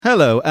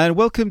Hello and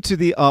welcome to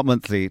the Art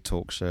Monthly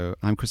talk show.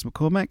 I'm Chris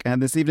McCormack,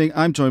 and this evening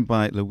I'm joined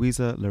by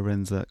Louisa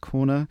Lorenza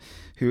Corner,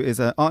 who is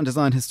an art and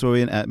design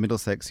historian at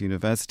Middlesex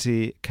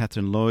University,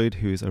 Catherine Lloyd,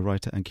 who is a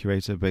writer and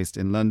curator based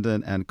in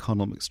London, and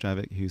Connell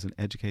McStravick, who's an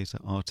educator,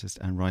 artist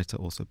and writer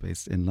also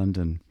based in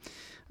London.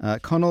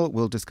 Connell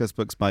will discuss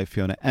books by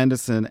Fiona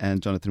Anderson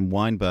and Jonathan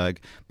Weinberg.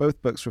 Both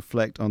books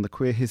reflect on the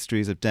queer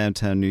histories of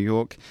downtown New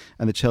York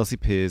and the Chelsea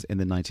Piers in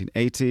the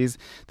 1980s,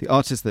 the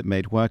artists that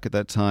made work at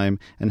that time,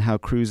 and how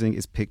cruising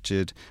is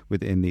pictured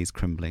within these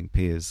crumbling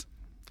piers.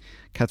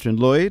 Catherine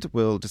Lloyd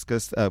will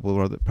discuss,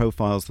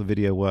 profiles the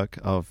video work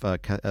of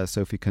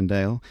Sophie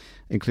Kundale,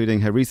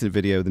 including her recent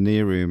video, The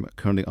Near Room,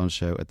 currently on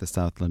show at the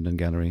South London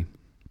Gallery.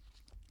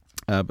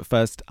 But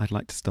first, I'd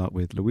like to start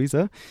with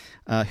Louisa,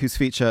 whose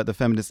feature, The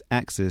Feminist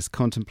Axis,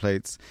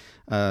 contemplates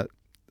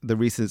the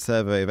recent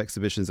survey of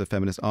exhibitions of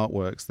feminist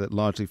artworks that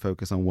largely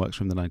focus on works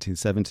from the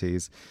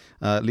 1970s,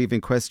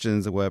 leaving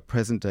questions of where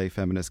present-day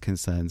feminist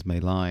concerns may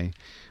lie.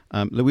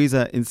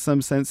 Louisa, in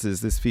some senses,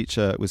 this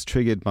feature was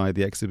triggered by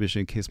the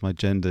exhibition Kiss My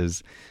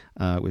Genders,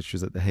 which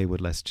was at the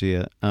Hayward last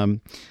year.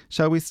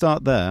 Shall we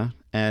start there?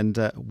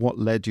 And what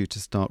led you to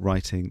start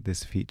writing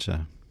this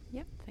feature?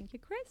 Yep, thank you,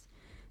 Chris.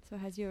 So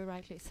as you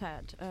rightly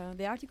said,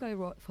 the article I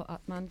wrote for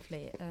Art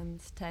Monthly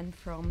stemmed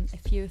from a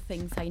few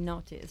things I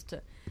noticed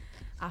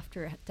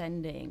after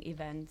attending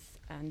events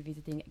and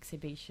visiting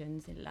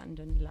exhibitions in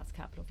London the last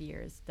couple of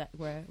years that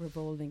were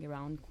revolving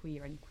around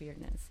queer and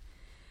queerness.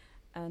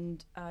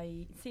 And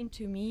it seemed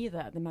to me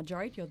that the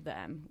majority of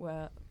them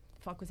were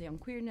focusing on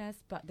queerness,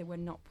 but they were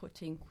not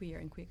putting queer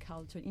and queer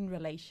culture in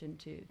relation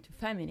to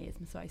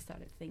feminism. So I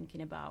started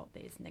thinking about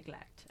this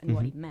neglect and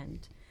what it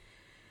meant.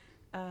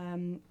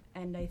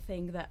 And I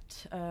think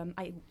that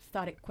I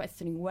started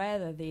questioning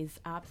whether this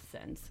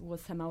absence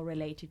was somehow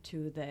related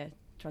to the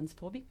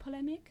transphobic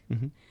polemic.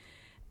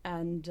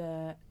 And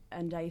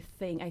I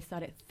think I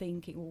started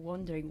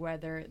wondering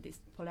whether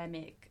this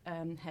polemic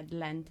had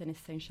lent an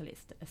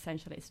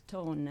essentialist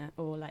tone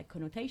or like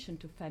connotation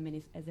to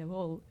feminism as a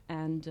whole,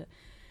 and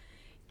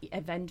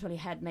eventually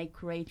had made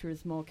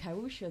curators more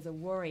cautious or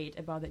worried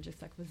about the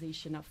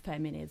juxtaposition of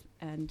feminism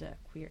and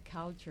queer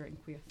culture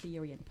and queer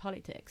theory and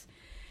politics.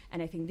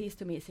 And I think this,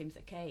 to me, seems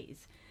the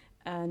case.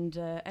 And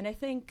I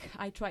think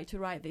I try to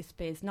write this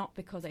piece not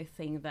because I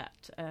think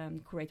that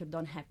curators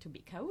don't have to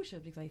be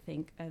cautious, because I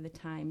think the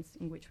times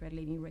in which we're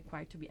living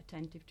require to be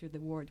attentive to the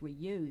word we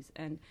use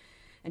and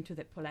to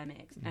the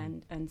polemics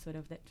and sort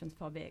of the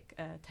transphobic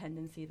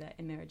tendency that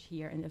emerge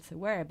here and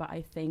elsewhere. But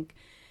I think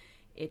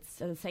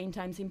it's at the same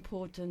time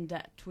important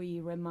that we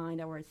remind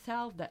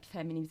ourselves that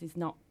feminism is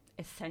not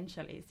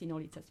essentialist in all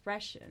its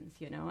expressions,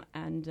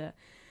 and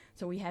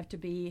so we have to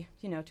be,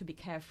 to be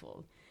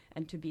careful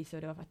and to be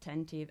sort of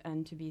attentive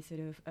and to be sort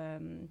of,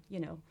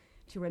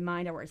 to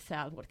remind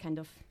ourselves what kind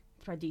of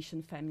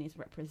tradition feminists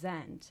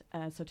represent.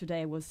 So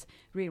today I was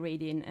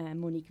rereading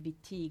Monique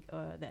Wittig,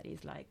 that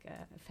is like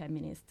a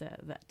feminist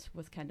that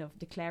was kind of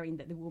declaring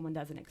that the woman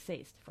doesn't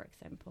exist, for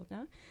example.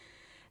 No?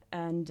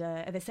 And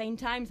at the same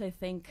time, I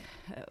think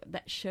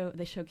the show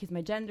Kiss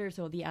My Genders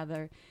or the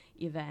other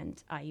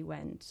event I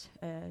went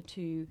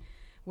to,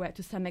 were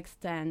to some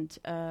extent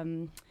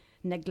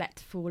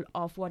neglectful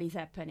of what is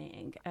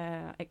happening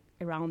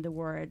around the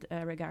world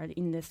regarding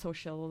in the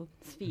social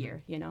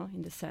sphere,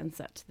 in the sense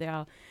that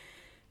there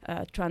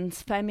are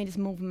trans feminist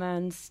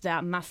movements that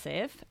are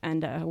massive.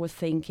 And I was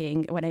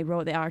thinking, when I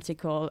wrote the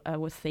article, I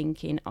was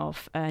thinking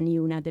of Ni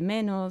Una de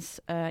Menos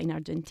in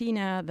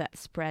Argentina that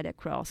spread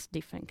across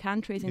different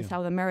countries in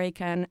South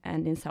America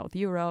and in South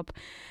Europe.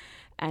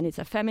 And it's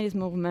a feminist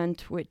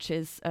movement which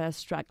is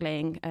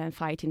struggling and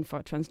fighting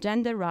for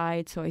transgender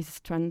rights, so it's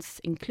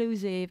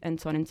trans-inclusive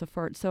and so on and so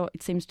forth. So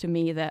it seems to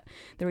me that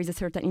there is a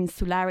certain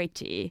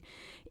insularity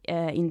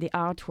in the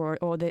artwork,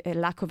 or the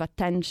lack of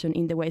attention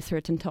in the way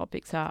certain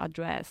topics are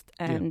addressed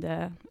and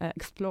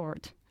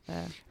explored.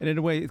 And in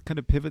a way, it kind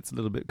of pivots a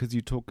little bit, because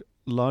you talk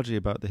largely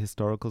about the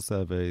historical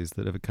surveys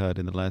that have occurred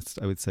in the last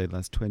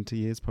 20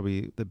 years,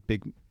 probably the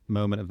big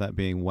moment of that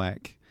being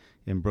WAC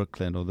in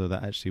Brooklyn, although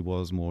that actually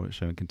was more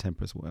showing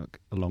contemporary work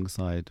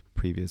alongside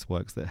previous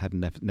works that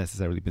hadn't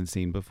necessarily been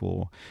seen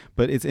before.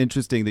 But it's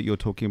interesting that you're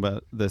talking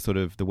about the sort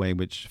of the way in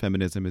which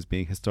feminism is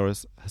being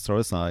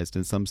historicized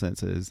in some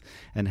senses,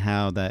 and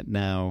how that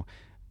now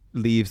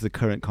leaves the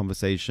current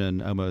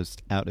conversation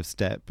almost out of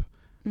step,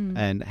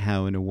 and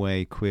how in a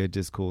way queer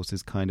discourse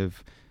is kind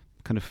of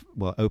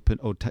open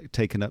or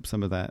taken up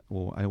some of that,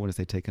 or I don't want to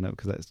say taken up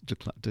because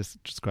that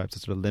just describes a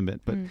sort of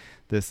limit, but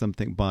there's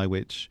something by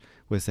which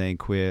we're saying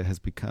queer has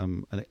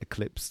become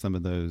eclipsed some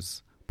of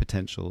those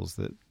potentials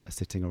that are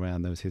sitting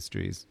around those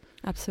histories.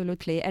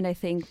 Absolutely. And I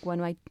think when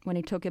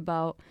I talk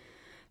about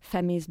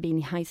feminism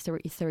being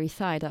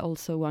historicized, I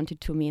also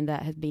wanted to mean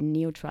that has been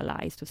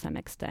neutralized to some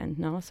extent.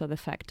 No, so the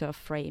fact of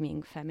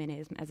framing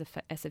feminism as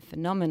a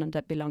phenomenon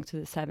that belongs to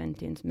the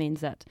 70s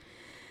means that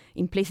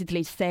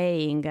implicitly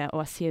saying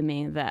or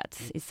assuming that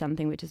is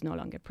something which is no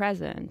longer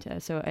present.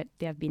 So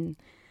there have been,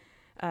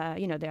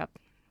 there are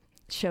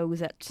shows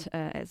that,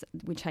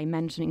 which I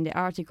mentioned in the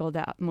article,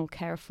 that are more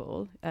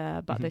careful,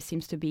 but there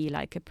seems to be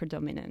like a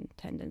predominant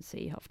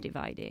tendency of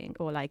dividing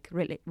or like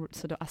really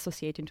sort of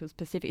associating to a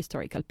specific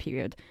historical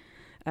period,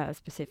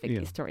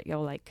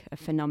 historical like a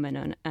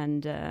phenomenon,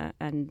 and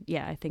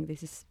I think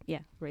this is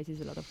raises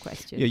a lot of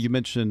questions. Yeah, you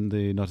mentioned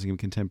the Nottingham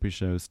Contemporary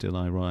show "Still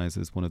I Rise"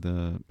 as one of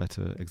the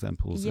better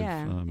examples of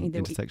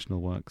intersectional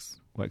work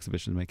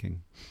exhibition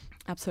making.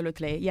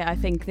 Absolutely, I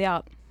think there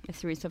are a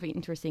series of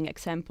interesting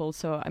examples.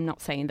 So I'm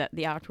not saying that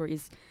the artwork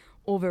is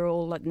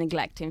overall like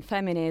neglecting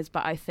feminism,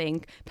 but I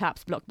think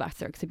perhaps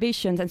blockbuster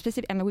exhibitions and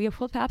specific. I mean, we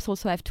perhaps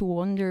also have to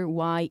wonder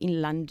why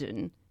in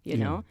London, you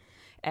know.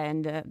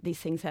 And these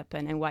things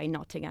happen, and why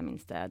Nottingham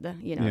instead?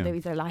 There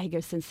is a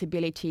larger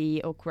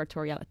sensibility or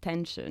curatorial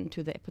attention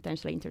to the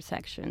potential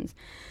intersections.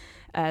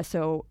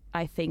 So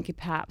I think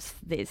perhaps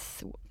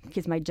this,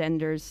 Kiss My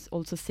Genders,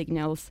 also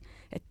signals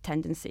a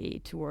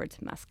tendency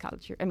towards mass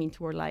culture. I mean,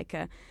 toward like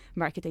a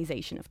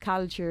marketization of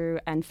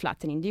culture and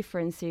flattening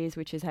differences,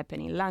 which is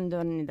happening in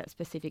London, in that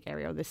specific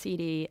area of the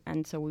city.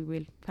 And so we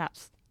will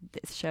perhaps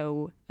this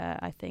show,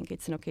 I think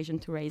it's an occasion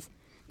to raise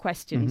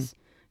questions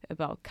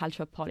about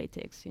cultural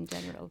politics in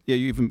general. Yeah,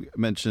 you even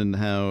mentioned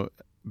how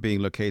being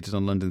located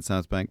on London's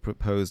South Bank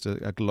proposed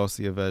a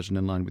glossier version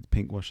in line with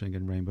pink washing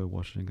and rainbow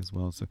washing as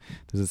well. So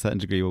there's a certain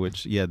degree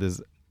which,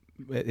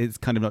 it's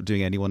kind of not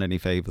doing anyone any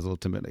favours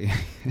ultimately.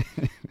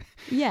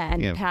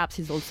 Perhaps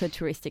it's also a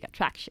touristic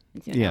attraction,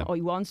 or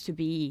it wants to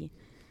be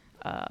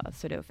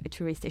sort of a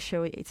touristic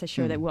show. It's a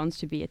show that wants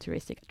to be a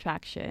touristic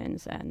attraction,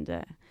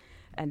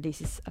 and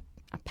this is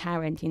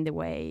apparent in the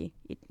way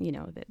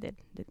that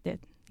it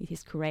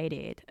is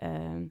created.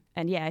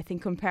 I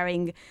think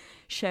comparing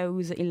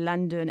shows in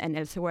London and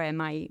elsewhere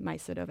might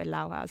sort of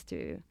allow us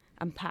to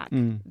unpack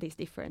these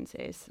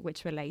differences,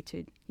 which relate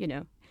to,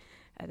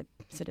 the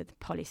sort of the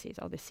policies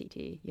of the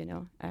city,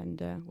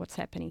 and what's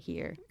happening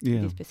here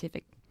in this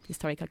specific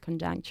historical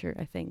conjuncture,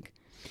 I think.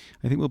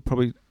 I think we'll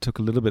probably talk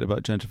a little bit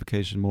about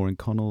gentrification more in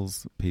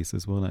Connell's piece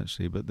as well,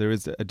 actually, but there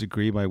is a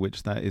degree by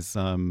which that is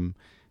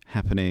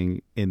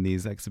happening in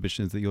these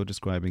exhibitions that you're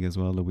describing as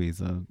well,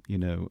 Louisa,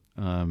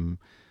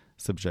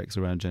 subjects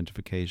around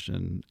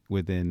gentrification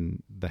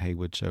within the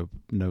Hayward show,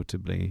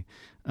 notably.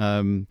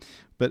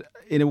 But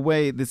in a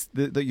way,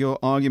 your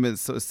argument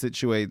sort of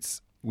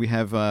situates, we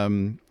have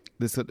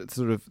this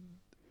sort of,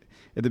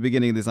 at the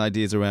beginning, this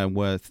ideas around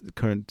where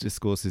current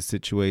discourse is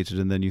situated,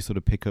 and then you sort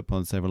of pick up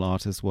on several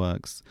artists'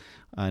 works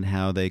and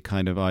how they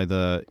kind of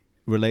either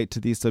relate to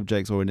these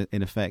subjects or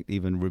in effect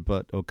even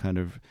rebut or kind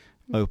of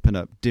open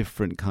up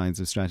different kinds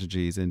of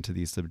strategies into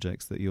these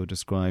subjects that you're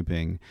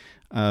describing.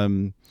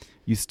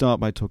 You start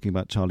by talking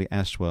about Charlie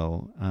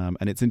Ashwell,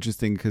 and it's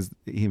interesting because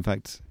he, in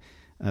fact,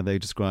 they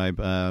describe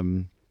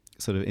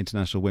sort of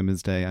International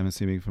Women's Day, I'm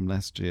assuming from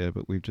last year,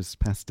 but we've just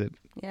passed it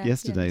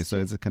yesterday, so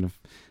it's a kind of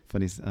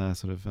funny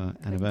sort of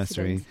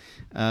anniversary.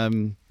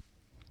 Do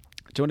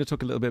you want to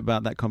talk a little bit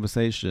about that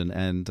conversation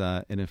and,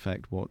 in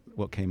effect,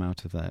 what came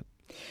out of that?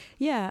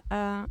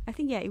 I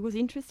think it was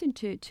interesting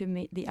to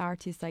meet the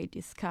artists I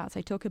discussed.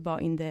 I talk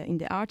about in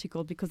the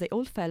article because they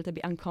all felt a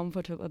bit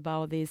uncomfortable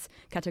about these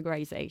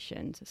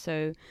categorizations.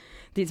 So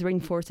this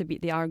reinforced a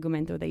bit the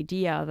argument or the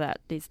idea that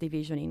this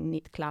division in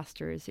neat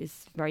clusters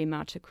is very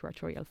much a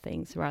curatorial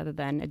thing rather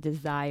than a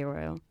desire,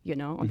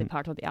 on the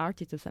part of the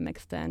artist to some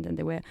extent. And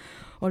they were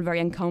all very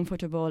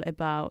uncomfortable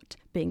about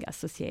being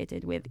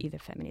associated with either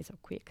feminist or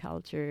queer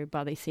culture,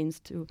 but they seems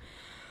to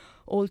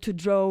all to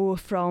draw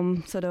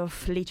from sort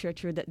of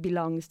literature that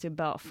belongs to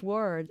both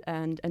worlds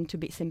and to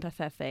be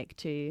sympathetic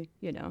to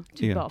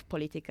both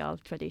political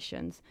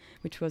traditions,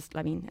 which was,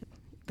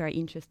 very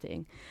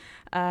interesting.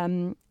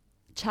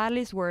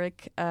 Charlie's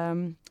work,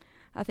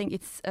 I think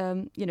it's,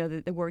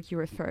 the work you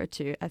refer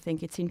to, I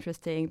think it's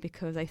interesting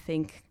because I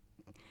think,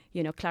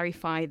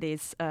 clarify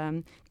this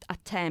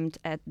attempt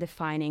at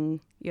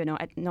defining,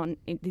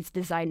 this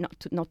design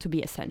not to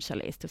be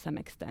essentialist to some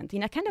extent,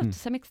 in a kind of to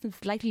some extent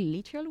slightly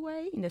literal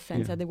way, in the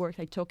sense that the work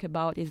I talk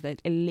about is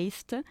that a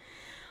list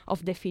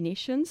of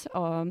definitions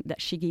that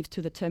she gives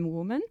to the term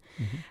woman.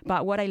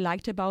 But what I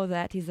liked about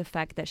that is the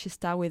fact that she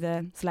starts with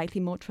a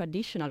slightly more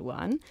traditional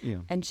one,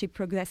 and she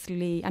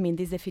progressively,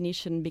 this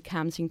definition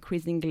becomes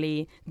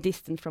increasingly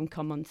distant from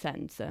common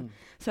sense.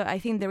 So I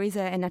think there is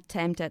an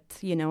attempt at,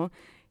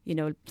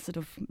 sort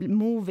of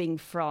moving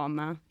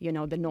from,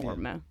 the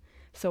norm.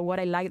 So what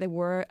I like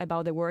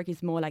about the work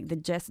is more like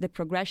the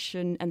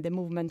progression and the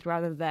movement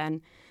rather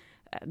than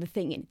the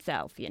thing in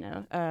itself,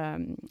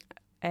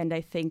 And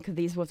I think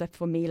this was,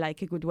 for me,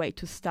 like a good way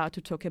to start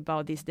to talk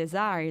about this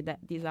desire that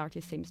this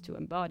artist seems to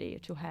embody,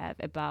 to have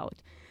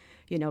about,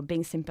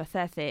 being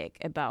sympathetic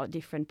about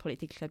different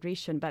political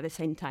tradition, but at the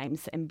same time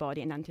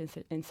embody an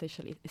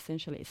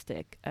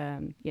essentialistic,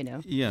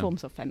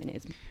 forms of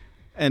feminism.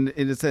 And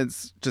in a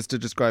sense, just to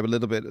describe a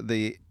little bit,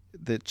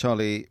 that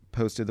Charlie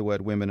posted the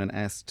word women and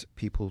asked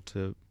people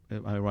to,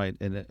 am I right,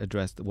 and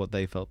addressed what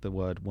they felt the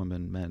word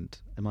woman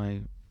meant. Am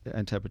I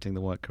interpreting the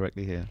work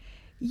correctly here?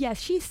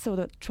 Yes, she sort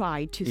of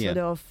tried to sort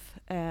of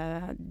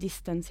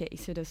distance it,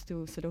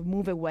 to sort of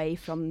move away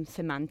from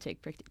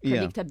semantic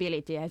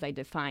predictability as I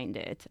defined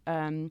it.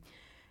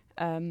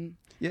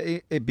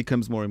 It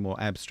becomes more and more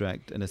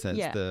abstract in a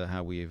sense,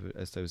 how we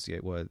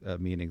associate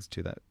meanings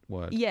to that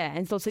word. Yeah,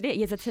 and so it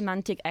is a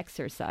semantic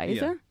exercise.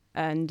 Yeah.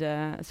 And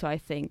so I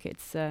think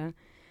it's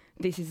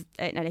this is,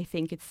 and I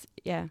think it's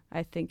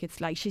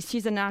like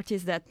she's an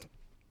artist that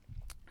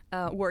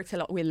works a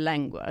lot with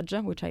language,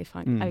 which I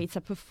find it's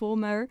a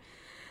performer.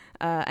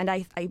 And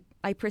I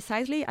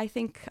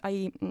think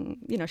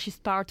she's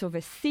part of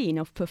a scene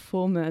of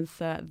performers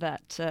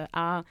that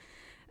are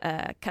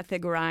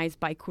categorized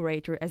by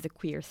curator as a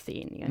queer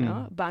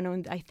scene, But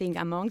I think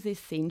among this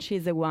scene,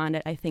 she's the one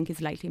that I think is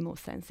slightly more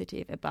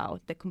sensitive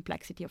about the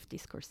complexity of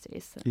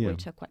discourses,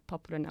 which are quite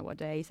popular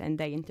nowadays, and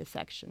their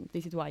intersection.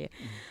 This is why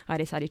I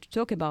decided to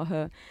talk about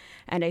her.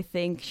 And I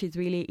think she's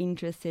really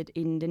interested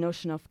in the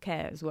notion of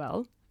care as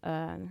well.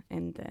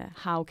 And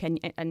how can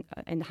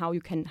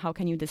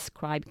you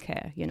describe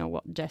care?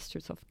 What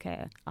gestures of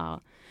care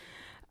are.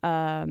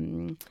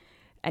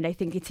 And I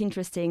think it's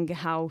interesting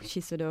how she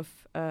sort of,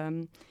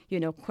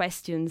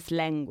 questions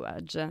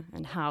language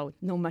and how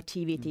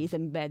normativity is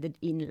embedded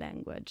in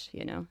language,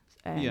 and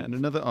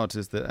another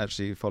artist that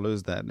actually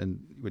follows that, and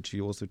which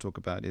you also talk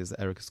about, is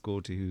Erica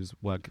Scorti, whose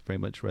work very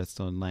much rests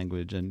on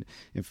language. And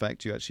in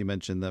fact, you actually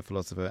mentioned the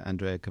philosopher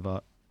Andrea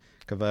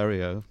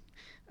Cavario,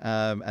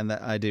 and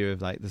that idea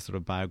of like the sort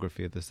of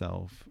biography of the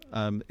self.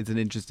 It's an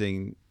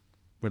interesting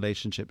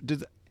relationship.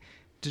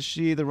 Does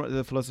she,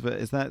 the philosopher,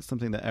 is that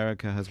something that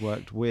Erica has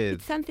worked with?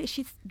 It's something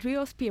she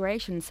drew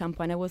inspiration at some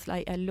point. I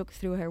looked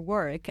through her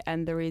work,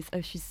 and there is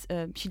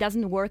she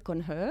doesn't work on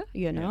her,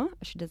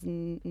 She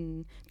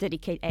doesn't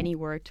dedicate any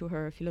work to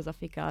her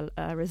philosophical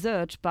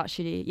research, but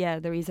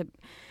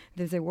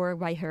there's a work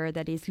by her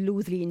that is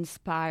loosely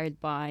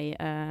inspired by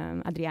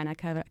Adriana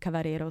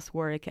Cavarero's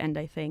work, and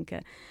I think.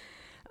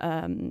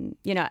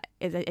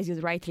 As you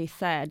rightly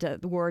said,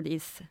 the word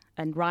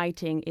and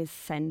writing is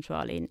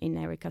central in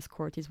Erica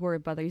Scorti's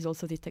work, but there is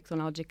also this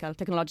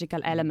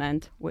technological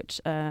element which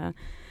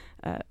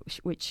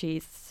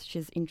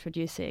she's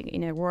introducing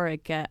in her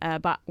work.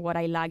 But what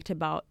I liked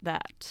about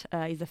that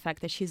is the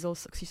fact that she's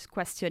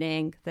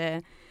questioning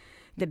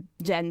the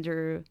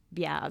gender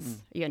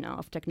bias,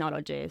 of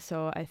technology.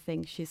 So I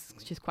think she's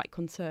quite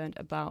concerned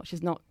about.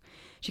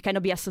 She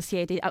cannot be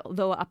associated,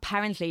 although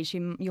apparently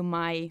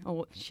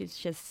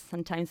she's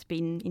sometimes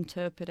been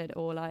interpreted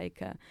or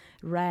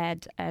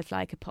read as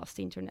like a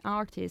post-internet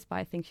artist. But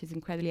I think she's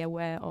incredibly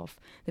aware of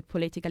the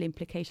political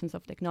implications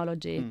of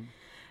technology,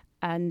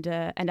 and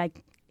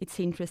it's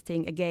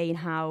interesting again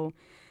how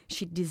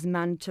she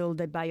dismantled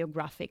the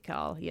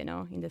biographical,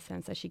 in the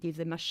sense that she gives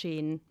the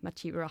machine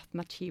rough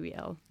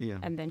material,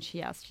 and then she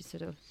asks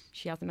the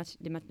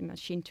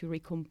machine to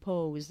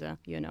recompose, her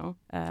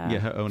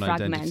own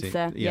fragments.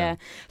 Identity.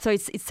 So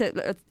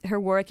her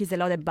work is a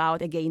lot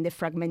about, again, the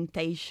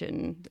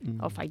fragmentation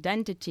of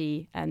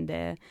identity, and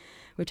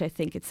which I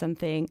think is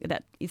something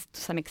that is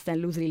to some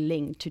extent loosely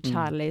linked to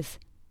Charlie's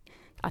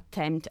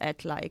attempt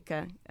at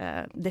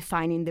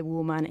defining the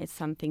woman as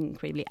something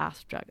incredibly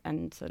abstract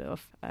and sort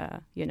of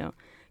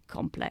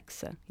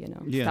complex,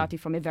 starting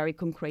from a very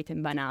concrete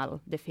and banal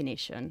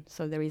definition.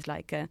 So there is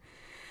a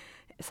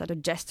sort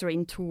of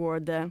gesturing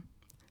toward the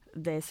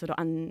sort of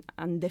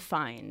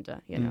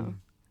undefined,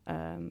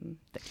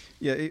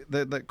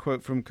 that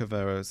quote from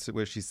Cavario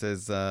where she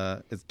says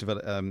it's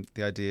developed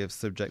the idea of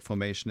subject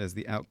formation as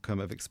the outcome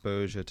of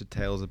exposure to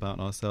tales about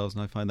ourselves,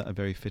 and I find that a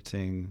very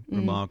fitting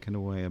remark in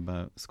a way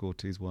about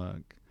Scorti's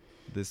work.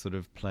 This sort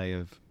of play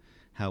of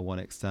how one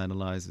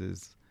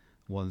externalizes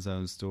one's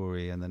own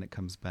story and then it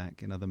comes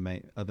back in other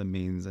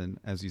means, and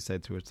as you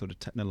said, through a sort of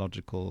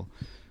technological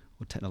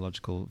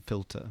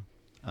filter,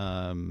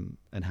 and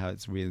how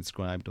it's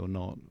reinscribed or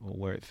not, or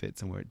where it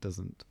fits and where it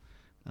doesn't.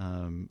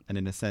 And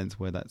in a sense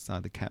where that's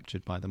either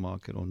captured by the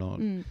market or not.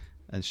 And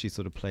she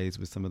sort of plays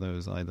with some of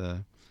those,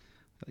 either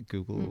like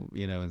Google,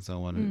 and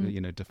so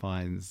on,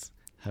 defines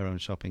her own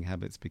shopping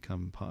habits,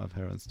 become part of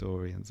her own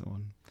story and so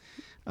on.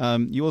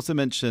 You also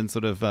mentioned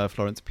sort of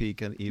Florence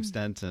Peake and Eve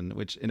Stanton,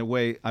 which in a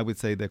way I would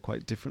say they're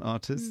quite different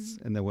artists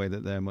in the way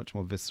that they're much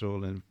more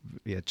visceral and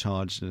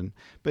charged.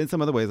 But in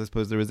some other ways, I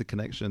suppose there is a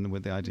connection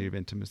with the idea of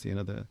intimacy and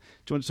other.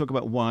 Do you want to talk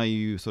about why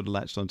you sort of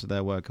latched onto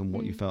their work and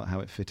what you felt, how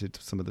it fitted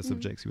to some of the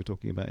subjects you were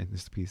talking about in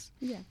this piece?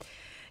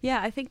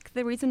 Yeah, I think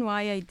the reason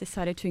why I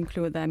decided to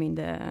include them in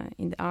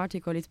the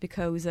article is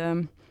because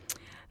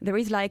there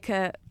is like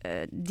a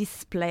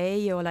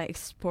display or like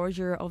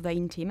exposure of the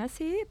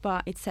intimacy,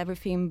 but it's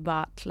everything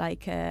but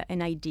like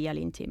an ideal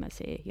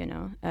intimacy,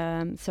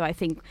 So I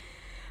think,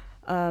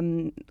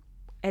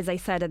 as I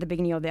said at the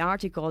beginning of the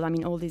article,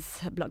 all these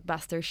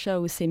blockbuster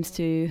shows seems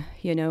to,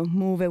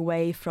 move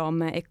away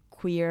from a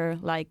queer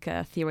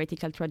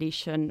theoretical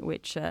tradition,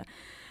 which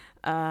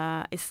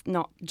It's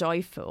not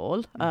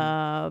joyful,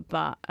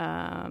 but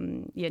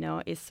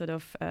it's sort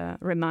of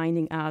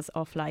reminding us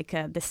of like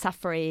the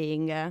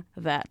suffering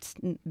that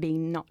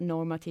being not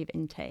normative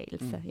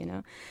entails.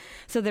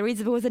 So there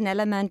was an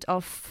element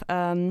of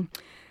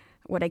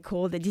what I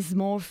call the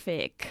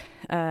dysmorphic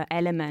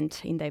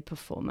element in their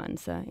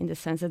performance, in the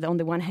sense that on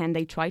the one hand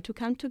they try to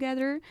come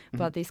together,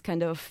 but this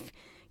kind of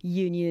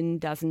union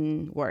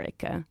doesn't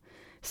work.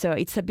 So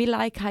it's a bit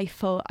like I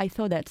thought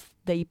that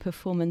the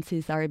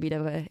performances are a bit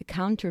of a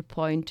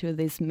counterpoint to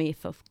this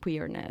myth of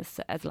queerness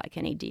as like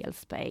an ideal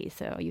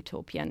space, a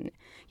utopian,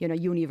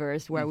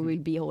 universe where we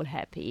will be all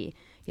happy,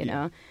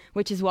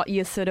 which is what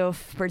you sort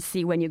of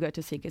perceive when you go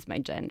to Seek Is My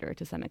Gender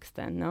to some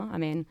extent, no? I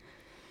mean,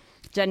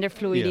 gender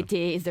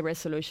fluidity is the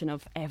resolution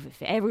of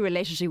everything. Every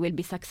relationship will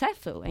be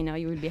successful,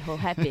 you will be all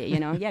happy,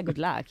 yeah, good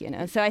luck,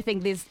 So I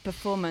think this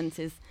performance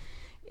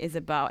is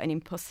about an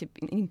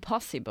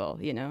impossible,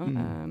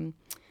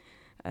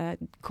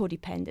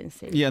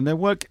 codependency. Yeah, and their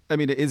work, I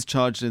mean, it is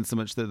charged in so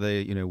much that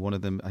they, one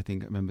of them, I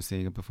think I remember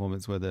seeing a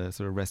performance where they're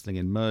sort of wrestling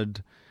in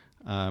mud,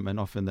 and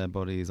often their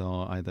bodies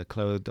are either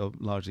clothed or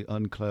largely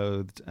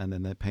unclothed, and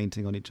then they're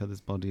painting on each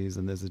other's bodies,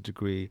 and there's a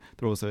degree,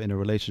 they're also in a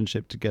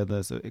relationship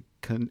together, so it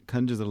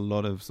conjures a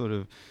lot of sort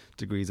of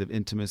degrees of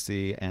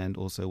intimacy and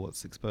also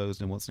what's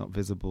exposed and what's not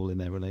visible in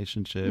their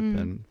relationship,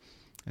 and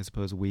I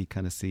suppose we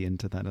kind of see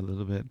into that a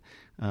little bit.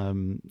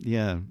 Do you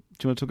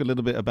want to talk a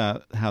little bit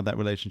about how that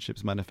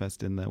relationship's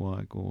manifest in their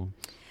work? Or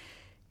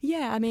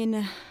yeah, I mean,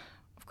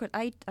 of course,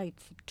 I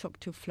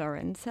talked to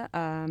Florence, but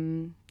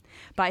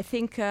I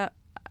think I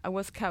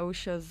was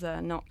cautious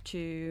not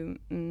to.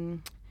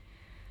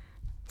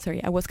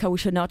 I was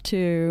cautious not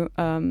to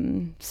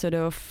sort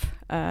of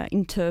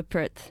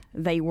interpret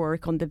their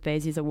work on the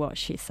basis of what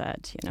she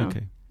said.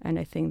 Okay. And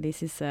I think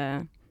this is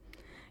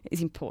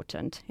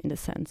important in the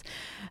sense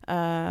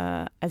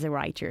as a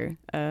writer,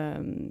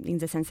 in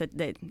the sense that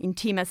the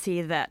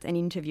intimacy that an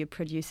interview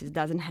produces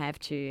doesn't have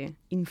to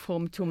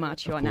inform too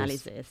much your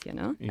analysis,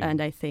 Yeah.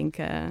 And I think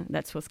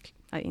that's what's.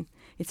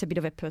 It's a bit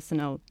of a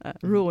personal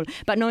rule,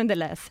 but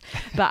nonetheless.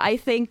 But I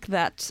think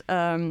that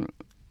the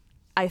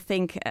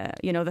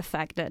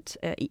fact that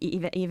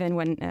even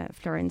when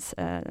Florence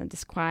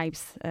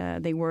describes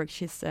their work,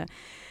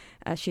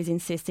 she's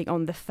insisting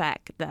on the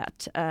fact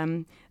that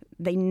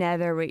they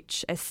never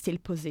reach a still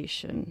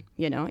position.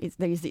 There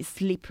is this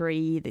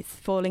slippery, this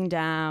falling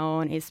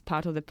down is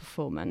part of the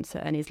performance,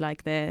 and it's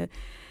like the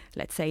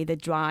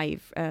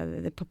drive,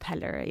 the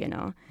propeller,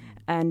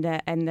 And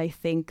I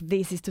think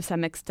this is to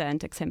some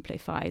extent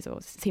exemplifies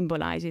or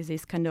symbolizes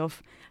this kind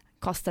of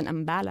constant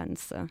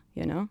imbalance,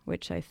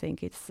 which I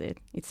think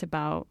it's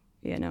about,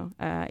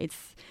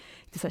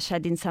 it's a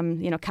shedding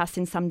some,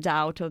 casting some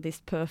doubt of this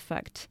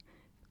perfect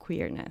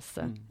queerness.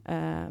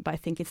 But I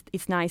think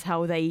it's nice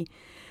how they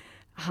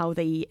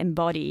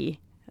embody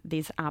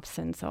this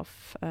absence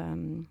of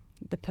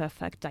the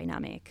perfect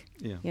dynamic.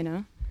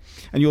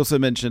 And you also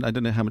mentioned, I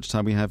don't know how much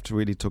time we have to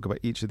really talk about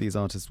each of these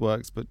artists'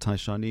 works, but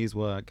Taishani's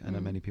work, I know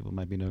many people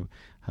maybe know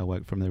her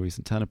work from their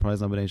recent Turner Prize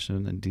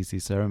nomination, and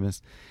DC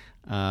Ceramis,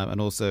 and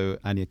also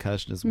Anya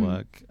Kirshner's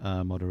work,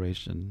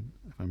 Moderation,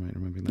 if I'm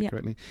remembering that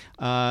correctly.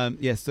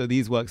 So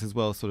these works as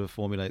well sort of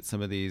formulate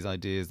some of these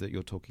ideas that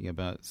you're talking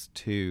about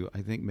too.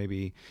 I think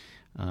maybe...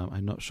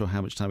 I'm not sure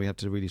how much time we have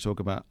to really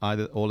talk about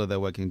either all of their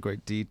work in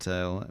great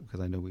detail, because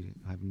I know we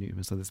have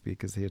numerous other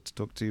speakers here to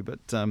talk to.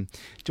 But do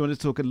you want to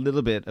talk a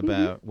little bit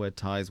about where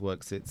Tai's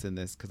work sits in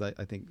this? Because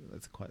I think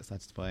that's quite a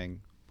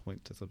satisfying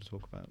point to sort of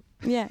talk about.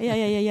 Yeah.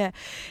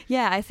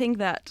 I think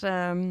that.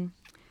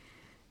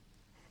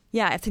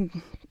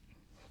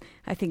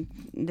 I think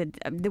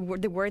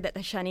the word that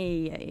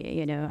Shani,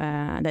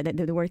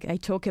 the work I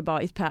talk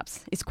about is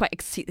quite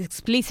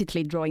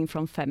explicitly drawing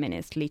from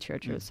feminist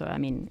literature. So I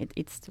mean,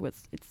 it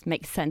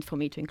makes sense for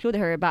me to include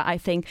her. But I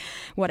think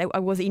what I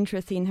was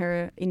interested in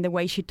her in the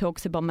way she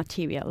talks about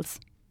materials,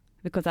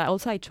 because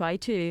I try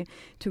to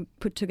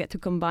put together, to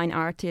combine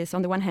artists.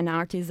 On the one hand,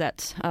 artists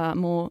that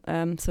more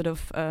sort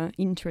of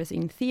interest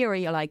in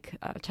theory, like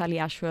Charlie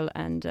Ashwell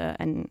and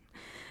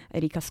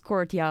Erika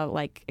Scortia,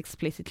 like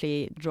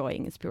explicitly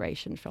drawing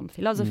inspiration from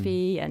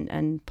philosophy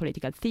and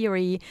political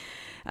theory.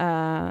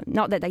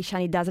 Not that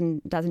Aishani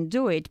doesn't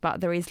do it,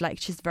 but there is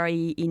she's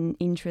very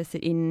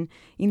interested in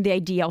the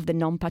idea of the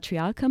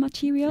non-patriarchal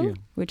material,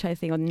 which I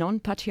think a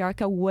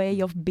non-patriarchal way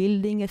of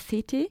building a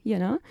city,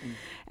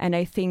 And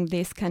I think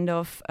this kind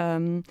of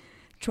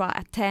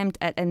attempt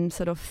at and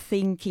sort of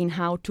thinking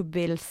how to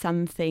build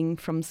something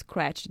from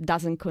scratch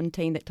doesn't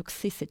contain the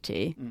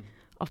toxicity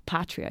of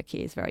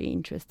patriarchy is very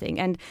interesting.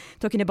 And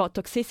talking about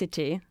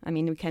toxicity, I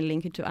mean, we can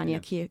link it to Anya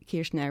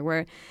Kirshner,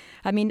 where,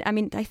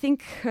 I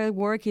think her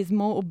work is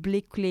more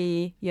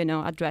obliquely,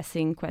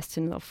 addressing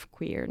questions of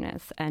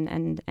queerness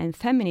and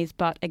feminism.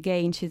 But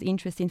again, she's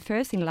interested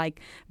first in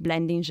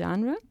blending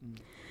genre.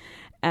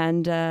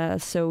 And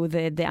so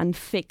the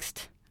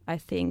unfixed, I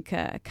think,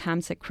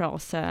 comes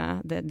across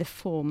the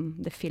form,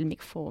 the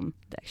filmic form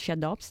that she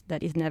adopts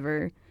that is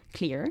never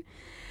clear.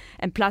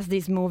 And plus,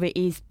 this movie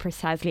is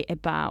precisely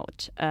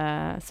about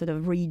sort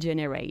of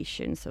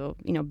regeneration, so,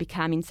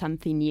 becoming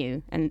something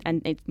new. And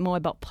it's more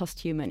about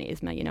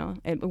posthumanism,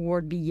 a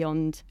word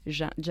beyond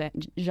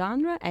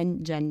genre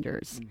and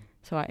genders.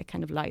 So I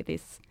kind of like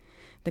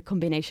the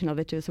combination of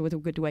the two. So it was a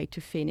good way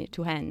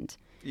to end.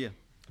 Yeah.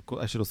 Of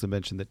course, I should also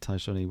mention that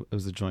Taishani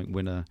was a joint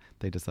winner.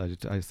 They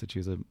decided to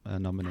choose a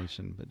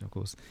nomination, but of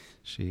course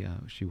she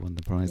won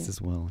the prize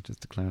as well,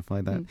 just to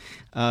clarify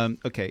that.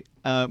 Okay,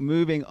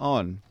 moving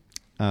on.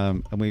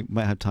 And we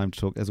might have time to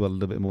talk as well a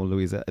little bit more,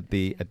 Louisa, at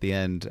the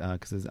end,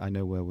 because I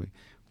know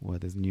where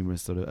there's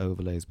numerous sort of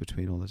overlays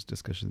between all those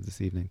discussions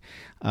this evening.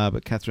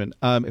 But Catherine,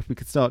 if we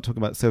could start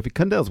talking about Sophie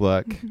Kundell's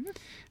work.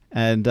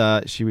 And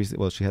she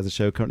has a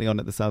show currently on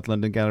at the South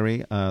London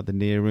Gallery, the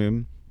Near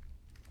Room.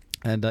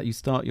 And you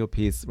start your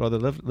piece rather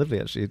lovely,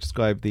 actually. You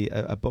describe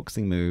a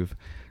boxing move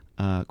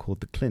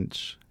called the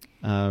clinch.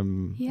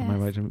 Am I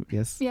right?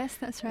 Yes? Yes,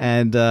 that's right.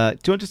 And do you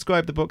want to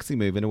describe the boxing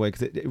move in a way?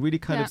 Because it really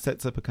kind of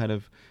sets up a kind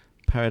of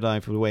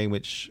paradigm for the way in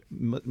which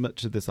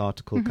much of this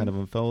article kind of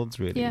unfolds,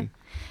 really. Yeah.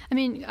 I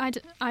mean, I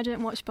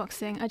don't watch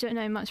boxing. I don't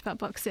know much about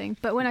boxing.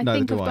 But when I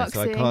think of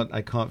boxing... So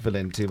I can't fill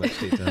in too much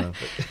detail.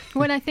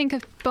 When I think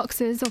of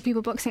boxers or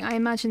people boxing, I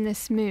imagine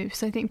this move.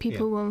 So I think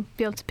people will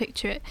be able to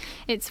picture it.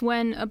 It's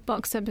when a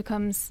boxer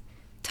becomes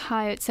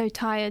so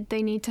tired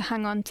they need to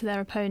hang on to their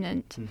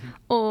opponent,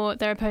 or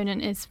their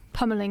opponent is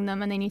pummeling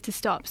them and they need to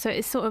stop. So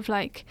it's sort of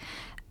like...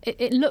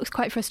 It looks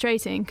quite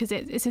frustrating because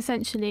it's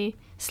essentially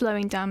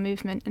slowing down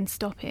movement and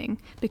stopping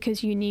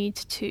because you need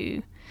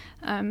to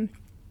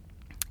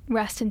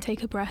rest and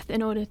take a breath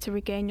in order to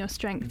regain your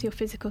strength, your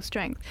physical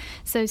strength.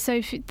 So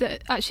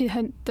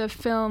the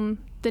film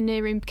The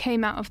Near Room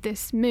came out of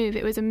this move.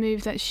 It was a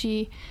move that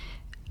she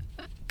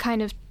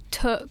kind of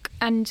took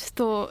and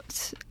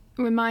thought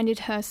reminded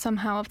her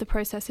somehow of the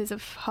processes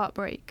of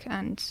heartbreak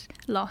and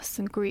loss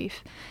and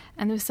grief.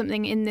 And there was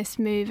something in this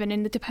move and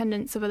in the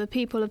dependence of other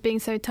people, of being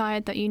so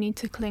tired that you need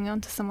to cling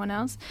on to someone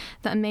else,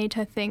 that made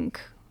her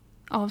think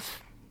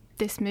of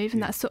this move.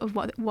 And that's sort of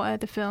what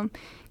the film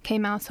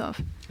came out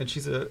of. And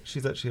she's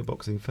actually a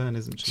boxing fan,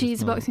 isn't she?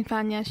 She's a boxing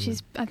fan, yeah.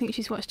 I think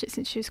she's watched it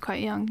since she was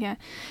quite young, yeah.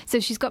 So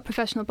she's got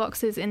professional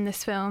boxers in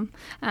this film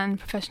and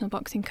professional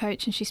boxing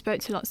coach, and she spoke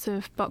to lots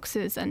of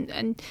boxers,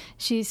 and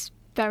she's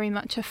very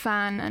much a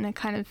fan and a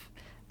kind of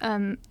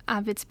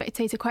avid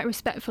spectator, quite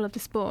respectful of the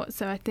sport.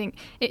 So I think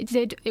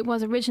it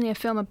was originally a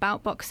film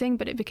about boxing,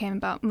 but it became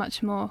about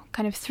much more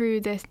kind of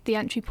through the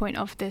entry point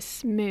of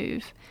this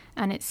move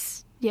and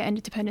its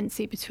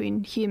interdependency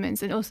between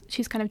humans. And also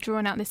she's kind of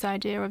drawn out this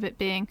idea of it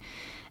being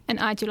an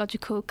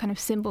ideological kind of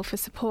symbol for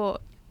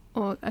support,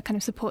 or a kind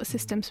of support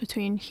systems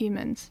between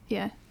humans.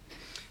 Yeah.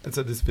 And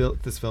so this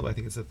film, I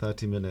think it's a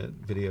 30-minute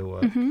video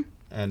work,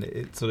 and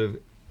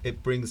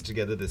it brings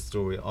together this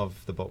story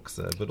of the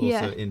boxer, but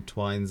also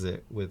entwines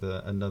it with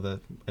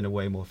another, in a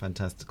way, more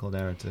fantastical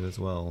narrative as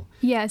well.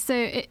 Yeah,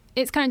 so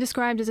it's kind of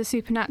described as a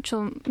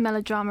supernatural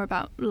melodrama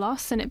about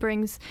loss, and it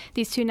brings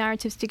these two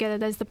narratives together.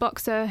 There's the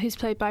boxer, who's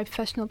played by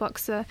professional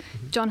boxer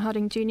John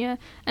Harding Jr.,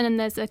 and then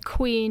there's a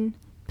queen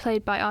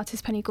played by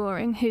artist Penny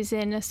Goring, who's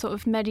in a sort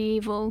of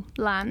medieval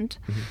land.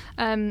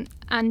 And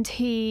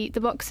the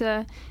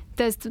boxer...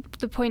 There's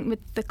the point with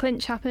the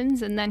clinch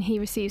happens, and then he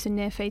receives a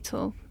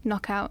near-fatal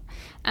knockout,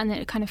 and then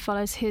it kind of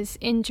follows his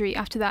injury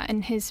after that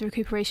and his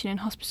recuperation in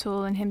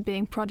hospital and him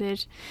being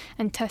prodded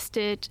and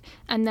tested.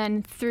 And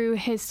then through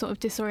his sort of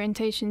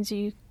disorientations,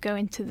 you go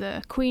into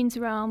the Queen's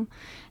realm,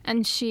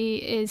 and she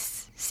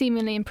is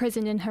seemingly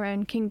imprisoned in her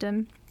own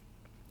kingdom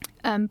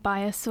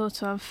by a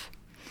sort of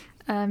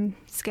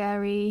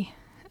scary...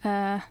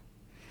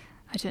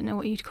 I don't know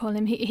what you'd call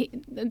him.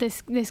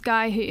 This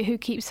guy who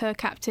keeps her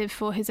captive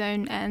for his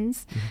own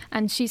ends,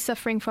 and she's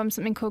suffering from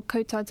something called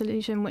Cotard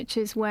delusion, which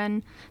is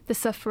when the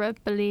sufferer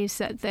believes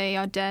that they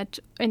are dead,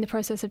 in the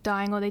process of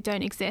dying, or they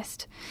don't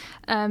exist.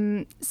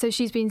 So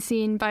she's been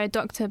seen by a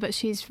doctor, but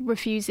she's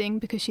refusing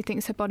because she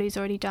thinks her body's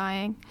already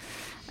dying.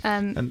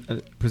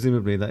 And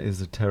presumably that is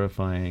a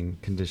terrifying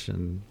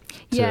condition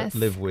to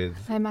live with.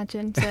 I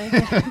imagine so.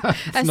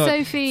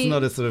 It's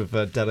not a sort of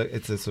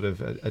it's a sort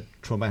of a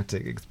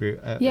traumatic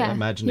experience,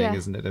 imagining,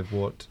 isn't it, of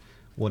what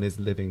one is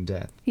living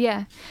death.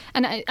 Yeah,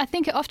 and I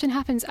think it often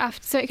happens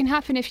after. So it can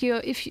happen if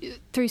you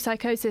through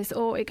psychosis,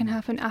 or it can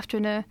happen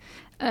after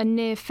a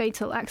near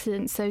fatal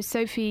accident. So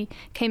Sophie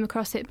came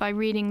across it by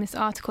reading this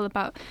article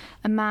about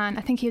a man,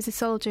 I think he was a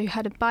soldier, who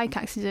had a bike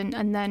accident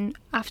and then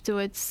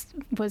afterwards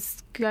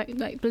was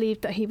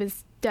believed that he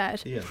was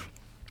dead. Yeah.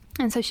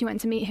 And so she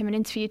went to meet him and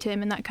interviewed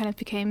him, and that kind of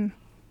became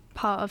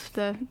part of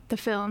the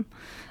film.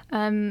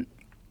 So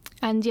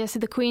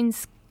the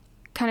Queen's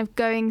kind of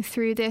going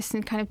through this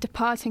and kind of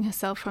departing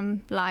herself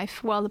from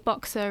life, while the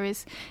boxer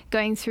is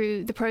going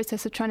through the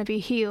process of trying to be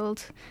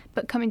healed,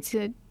 but coming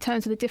to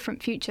terms with a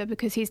different future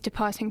because he's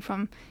departing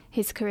from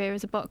his career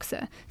as a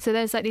boxer. So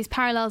there's like these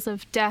parallels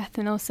of death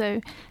and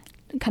also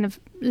kind of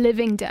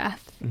living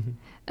death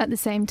at the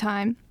same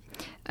time.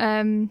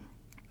 And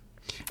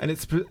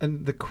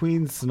the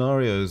Queen's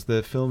scenarios,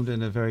 they're filmed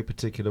in a very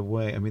particular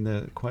way. I mean,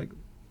 they're quite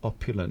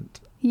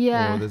opulent.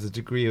 Yeah. Or there's a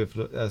degree of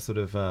sort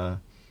of a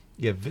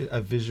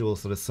visual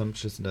sort of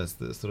sumptuousness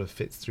that sort of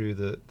fits through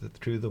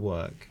the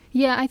work.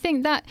 Yeah, I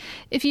think that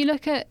if you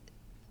look at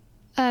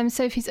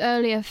Sophie's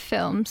earlier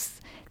films,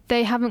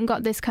 they haven't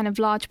got this kind of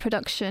large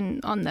production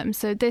on them.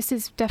 So this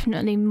is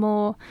definitely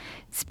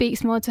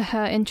speaks more to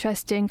her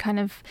interest in kind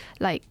of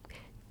like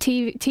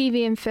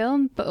TV and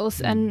film, but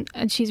also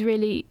and she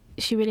really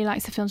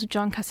likes the films of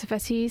John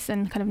Cassavetes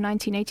and kind of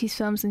 1980s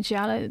films and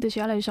the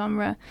giallo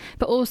genre,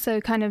 but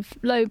also kind of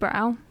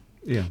lowbrow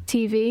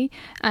TV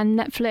and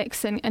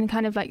Netflix and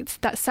kind of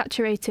like that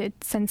saturated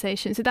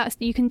sensation. So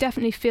you can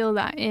definitely feel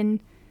that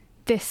in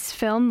this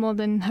film more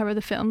than her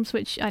other films,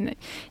 which I know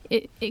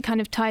it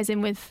kind of ties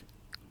in with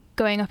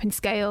going up in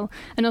scale.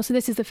 And also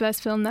this is the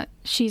first film that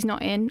she's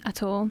not in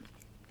at all,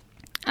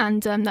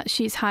 and that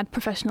she's had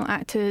professional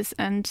actors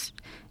and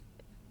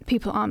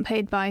people aren't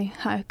paid by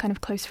her kind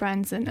of close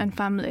friends and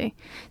family.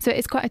 So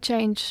it's quite a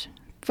change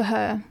for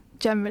her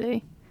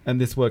generally. And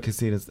this work is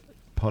seen as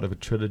part of a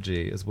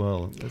trilogy as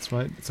well. That's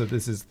right. So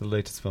this is the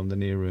latest film, The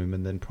Near Room,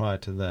 and then prior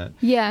to that,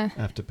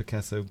 after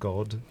Picasso,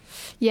 God.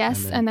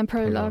 Yes, and then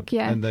Prologue.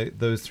 Yeah. And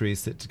those three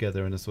sit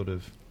together in a sort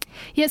of...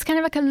 Yeah, it's kind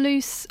of like a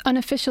loose,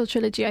 unofficial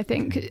trilogy, I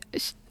think.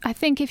 Mm-hmm. I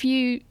think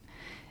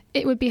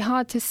it would be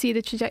hard to see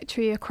the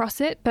trajectory across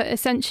it, but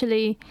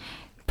essentially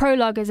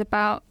Prologue is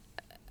about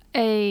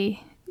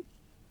a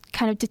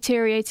kind of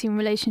deteriorating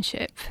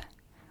relationship,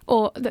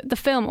 or the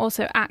film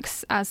also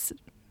acts as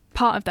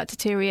part of that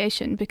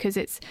deterioration, because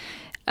it's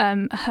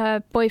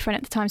her boyfriend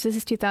at the time, so this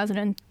is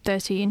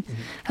 2013,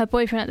 her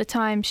boyfriend at the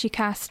time she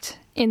cast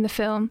in the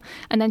film,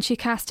 and then she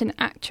cast an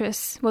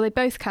actress, well they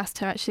both cast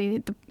her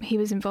actually, he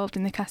was involved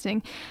in the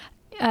casting,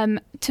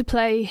 to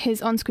play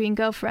his on-screen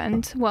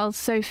girlfriend, while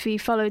Sophie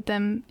followed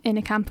them in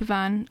a camper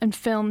van and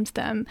filmed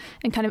them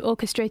and kind of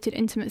orchestrated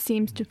intimate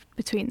scenes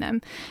between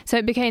them. So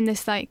it became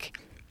this like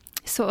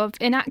sort of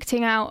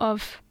enacting out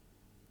of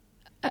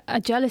a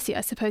jealousy,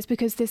 I suppose,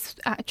 because this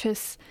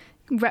actress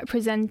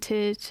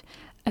represented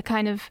a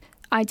kind of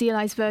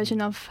idealized version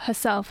of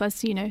herself,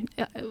 as you know,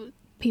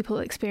 people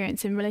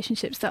experience in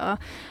relationships that are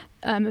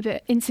a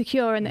bit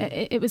insecure, and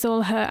it was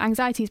all her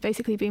anxieties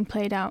basically being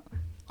played out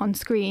on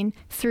screen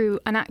through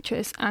an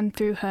actress and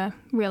through her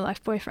real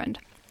life boyfriend.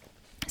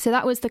 So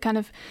that was the kind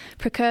of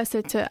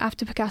precursor to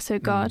After Picasso,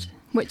 God,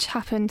 which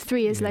happened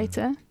 3 years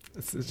later.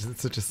 It's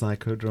such a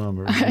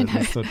psychodrama, isn't it?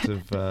 This sort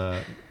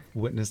of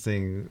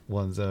witnessing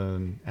one's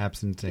own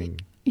absenting.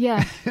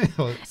 Yeah.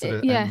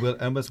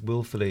 And almost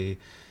willfully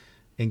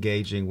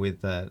engaging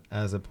with that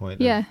as a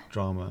point of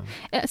drama.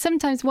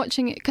 Sometimes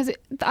watching it, because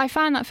I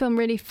find that film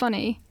really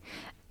funny,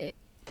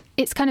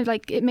 it's kind of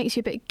like it makes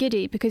you a bit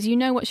giddy because you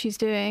know what she's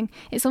doing.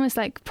 It's almost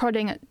like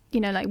prodding at,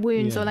 like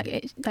wounds or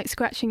like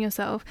scratching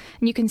yourself,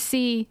 and you can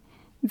see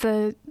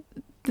the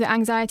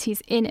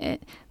anxieties in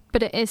it,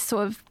 but it is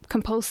sort of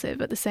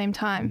compulsive at the same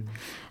time.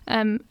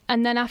 And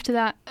then after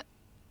that,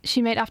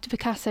 she made After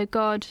Picasso,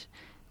 God,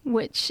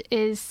 which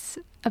is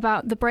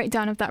about the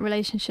breakdown of that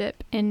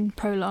relationship in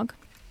Prologue,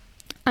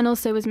 and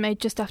also was made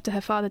just after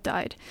her father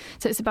died.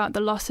 So it's about the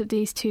loss of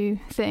these two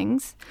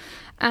things.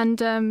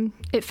 And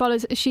it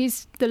follows,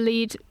 she's the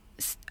lead,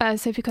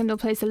 Sophie Kundal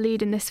plays the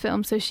lead in this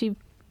film, so she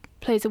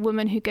plays a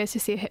woman who goes to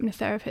see a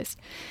hypnotherapist,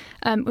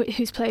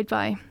 who's played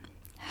by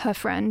her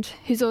friend,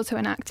 who's also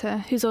an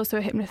actor, who's also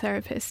a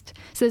hypnotherapist.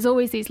 So there's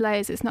always these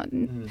layers. It's not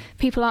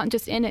people aren't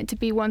just in it to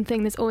be one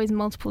thing. There's always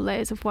multiple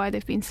layers of why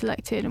they've been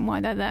selected and why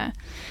they're there.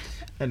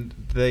 And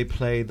they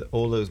played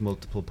all those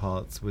multiple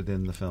parts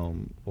within the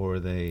film, or are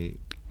they...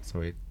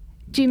 Sorry.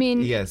 Do you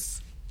mean...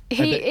 Yes.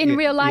 In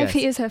real life,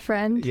 he is her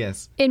friend.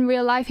 Yes. In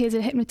real life, he is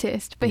a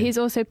hypnotist, but he's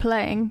also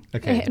playing a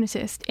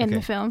hypnotist in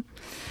the film.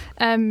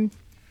 And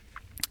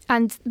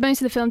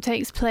most of the film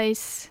takes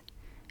place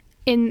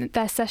in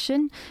their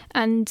session,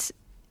 and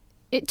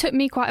it took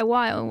me quite a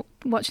while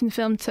watching the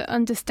film to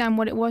understand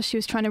what it was she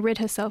was trying to rid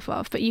herself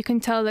of, but you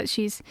can tell that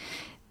she's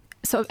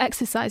sort of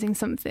exercising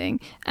something,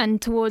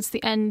 and towards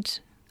the end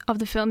of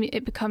the film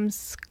it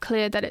becomes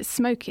clear that it's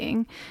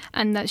smoking,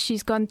 and that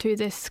she's gone through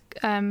this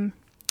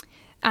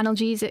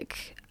analgesic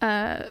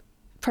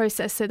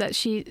process, so that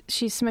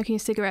she's smoking a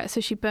cigarette so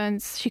she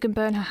can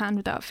burn her hand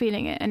without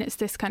feeling it, and it's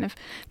this kind of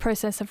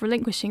process of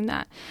relinquishing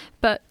that.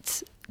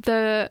 But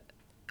the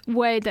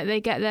way that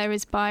they get there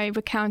is by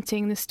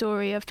recounting the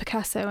story of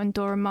Picasso and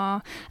Dora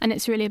Maar, and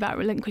it's really about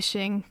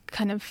relinquishing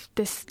kind of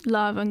this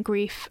love and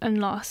grief and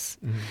loss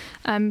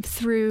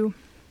through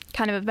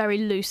kind of a very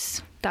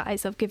loose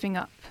guise of giving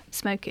up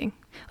smoking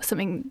or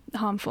something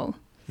harmful.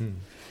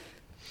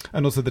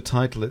 And also the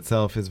title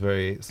itself is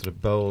very sort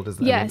of bold,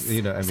 isn't it? Yes.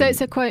 So it's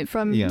a quote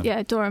from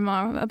Dora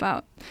Maar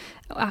about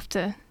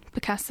after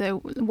Picasso,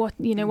 what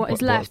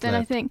is left. And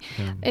I think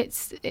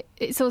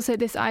it's also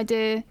this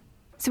idea,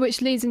 so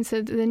which leads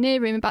into the Near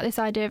Room, about this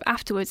idea of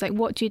afterwards, like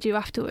what do you do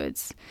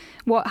afterwards?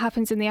 What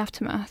happens in the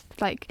aftermath?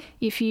 Like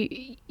if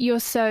you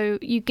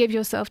give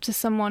yourself to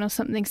someone or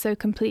something so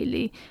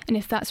completely, and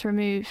if that's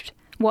removed,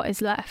 what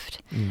is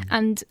left?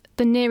 And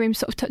the Near Room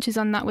sort of touches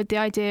on that with the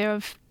idea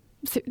of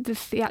the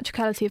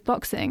theatricality of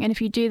boxing, and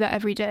if you do that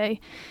every day,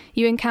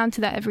 you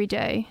encounter that every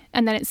day,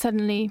 and then it's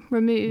suddenly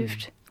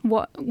removed.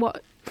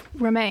 What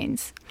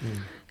remains?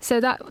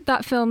 So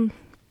that film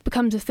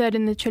becomes a third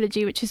in the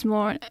trilogy, which is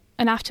more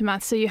an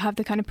aftermath. So you have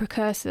the kind of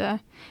precursor,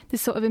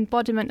 this sort of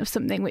embodiment of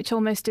something which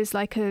almost is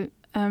like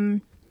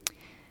an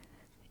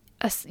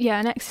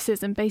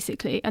exorcism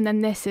basically, and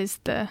then this is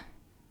the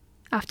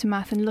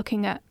aftermath and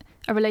looking at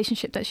a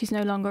relationship that she's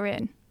no longer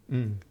in.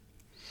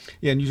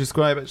 Yeah, and you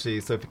describe actually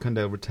Sophie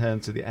Kundell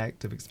returns to the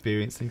act of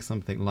experiencing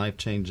something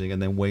life-changing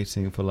and then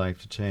waiting for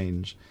life to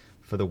change,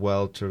 for the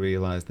world to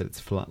realise that it's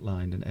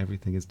flatlined and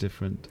everything is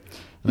different.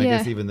 And I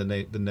guess even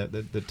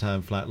the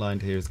term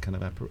flatlined here is kind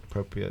of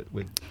appropriate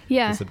with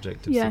the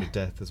subject of sort of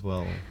death as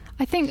well.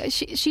 I think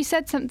she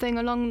said something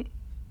along...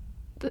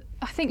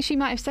 I think she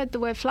might have said the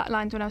word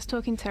flatlined when I was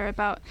talking to her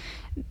about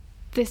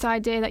this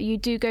idea that you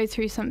do go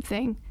through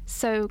something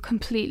so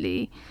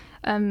completely...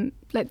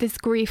 like this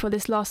grief or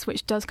this loss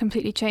which does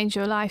completely change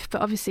your life,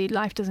 but obviously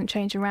life doesn't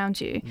change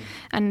around you.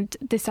 And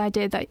this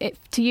idea that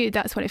to you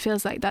that's what it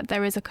feels like, that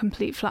there is a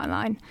complete flat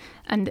line,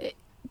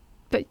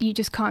 but you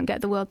just can't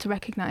get the world to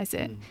recognise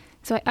it.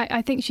 So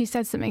I think she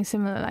said something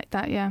similar like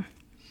that, yeah.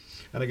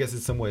 And I guess in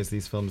some ways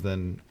these films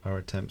then are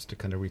attempts to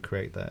kind of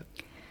recreate that.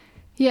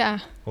 Yeah.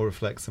 Or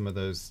reflect some of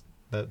those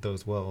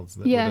worlds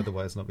that would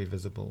otherwise not be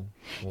visible.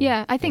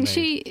 Yeah, I think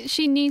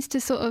she needs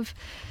to sort of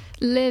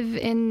live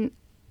in...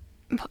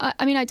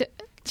 I mean,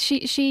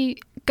 she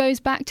goes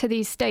back to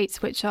these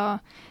states which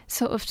are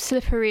sort of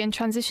slippery and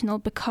transitional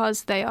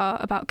because they are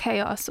about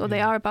chaos or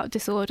they are about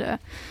disorder.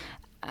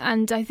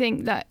 And I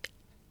think that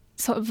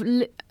sort of...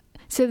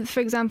 So, for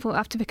example,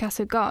 after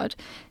Picasso God,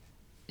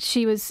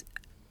 she was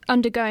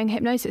undergoing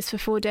hypnosis for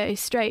 4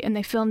 days straight, and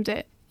they filmed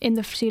it.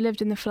 She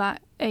lived in the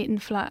flat, ate in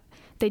the flat.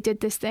 They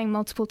did this thing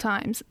multiple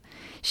times.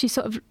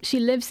 She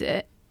lives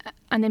it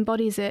and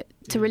embodies it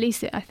to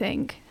release it, I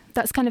think.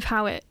 That's kind of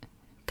how it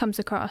comes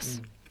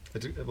across. A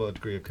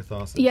degree of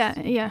catharsis.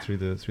 Yeah. Through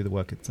the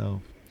work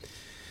itself.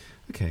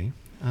 Okay.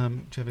 Do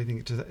you have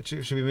anything?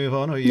 Should we move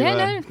on? Or are you,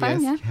 no,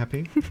 fine. Yes,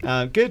 happy.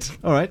 Good.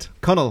 All right,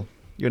 Connell,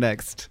 you're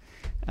next.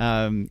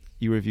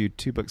 You reviewed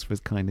 2 books for us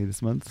kindly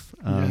this month.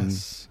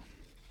 Yes.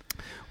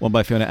 One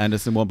by Fiona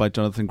Anderson, one by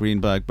Jonathan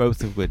Greenberg,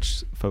 both of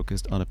which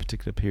focused on a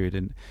particular period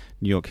in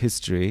New York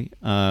history.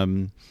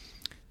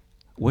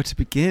 Where to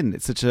begin?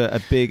 It's such a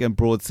big and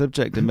broad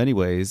subject in many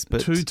ways.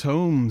 But 2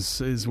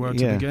 tomes is where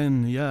to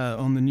begin,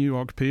 on the New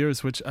York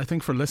piers, which I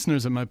think for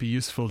listeners it might be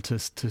useful to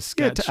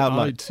sketch to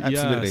outline. out.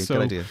 Absolutely, so,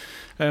 good idea.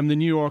 The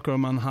New York or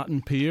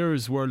Manhattan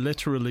piers were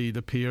literally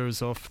the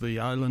piers of the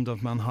island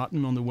of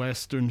Manhattan on the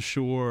western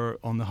shore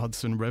on the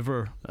Hudson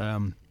River,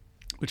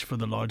 which for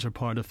the larger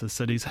part of the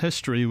city's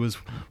history was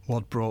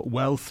what brought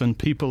wealth and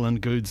people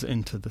and goods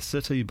into the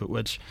city, but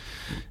which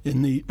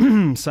in the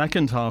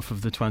second half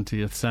of the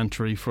 20th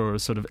century, for a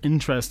sort of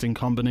interesting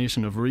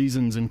combination of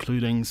reasons,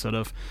 including sort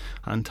of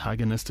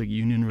antagonistic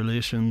union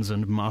relations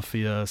and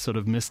mafia sort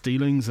of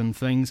misdealings and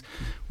things,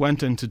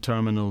 went into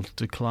terminal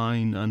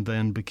decline and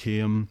then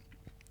became,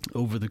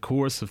 over the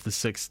course of the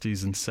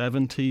 60s and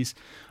 70s,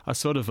 a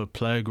sort of a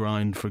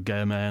playground for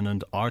gay men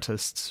and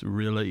artists,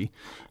 really.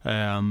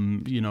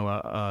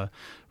 A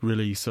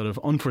really sort of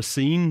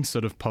unforeseen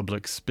sort of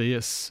public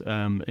space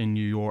in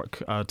New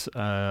York at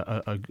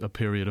a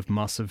period of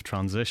massive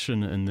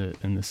transition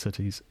in the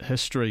city's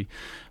history,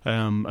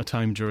 a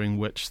time during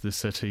which the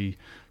city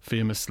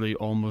famously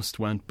almost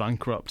went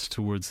bankrupt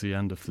towards the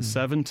end of the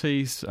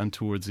 70s, and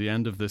towards the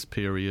end of this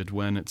period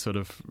when it sort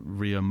of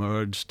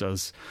re-emerged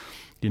as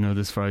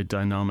this very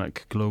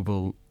dynamic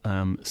global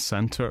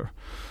centre.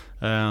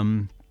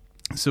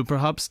 So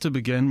perhaps to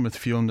begin with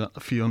Fiona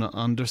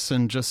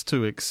Anderson, just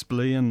to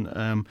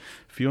explain,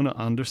 Fiona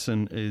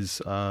Anderson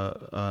is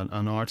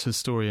an art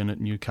historian at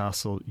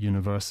Newcastle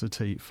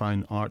University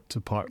Fine Art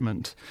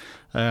Department.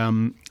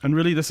 And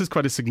really this is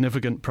quite a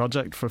significant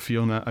project for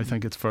Fiona. I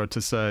think it's fair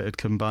to say it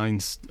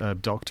combines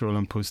doctoral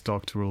and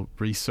postdoctoral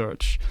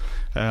research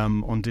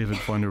on David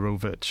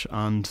Wojnarowicz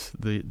and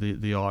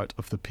the art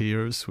of the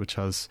piers, which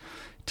has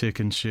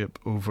taken shape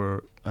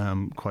over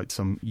quite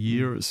some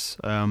years.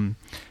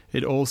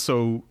 It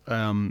also,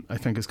 I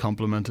think, is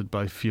complemented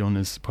by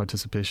Fiona's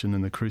participation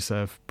in the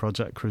Khrushchev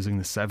project, Cruising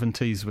the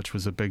 70s, which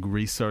was a big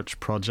research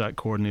project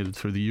coordinated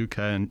through the UK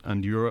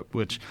and Europe,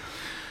 which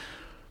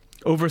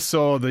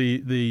oversaw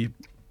the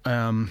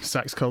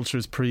sex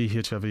cultures,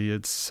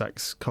 pre-HIV/AIDS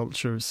sex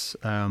cultures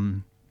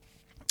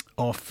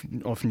of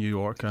New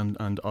York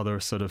and other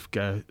sort of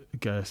gay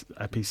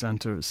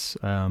epicenters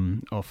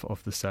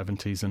of the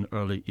 70s and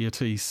early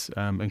 80s,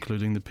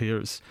 including the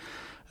piers.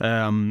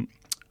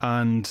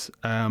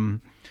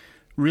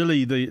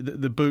 Really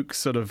the book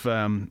sort of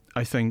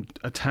I think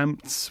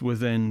attempts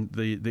within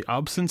the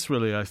absence,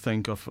 really, I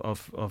think, of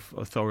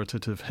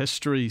authoritative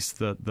histories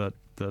that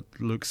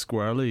look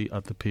squarely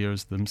at the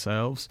piers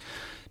themselves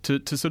to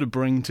sort of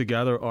bring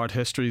together art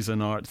histories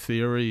and art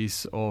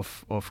theories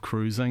of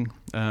cruising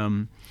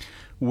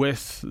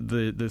with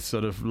the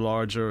sort of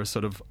larger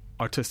sort of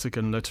artistic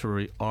and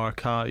literary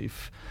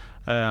archive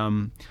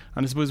And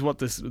I suppose what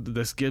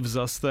this gives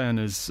us then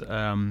is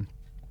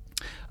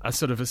a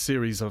sort of a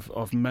series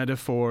of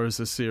metaphors,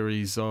 a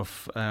series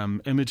of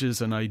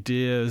images and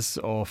ideas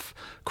of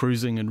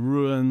cruising in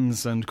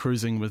ruins and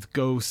cruising with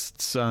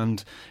ghosts,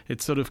 and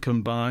it sort of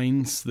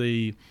combines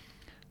the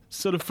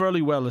sort of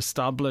fairly well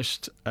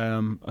established,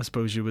 I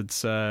suppose you would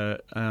say,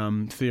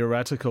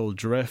 theoretical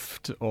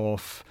drift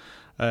of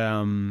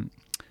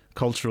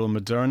cultural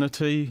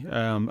modernity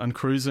and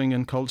cruising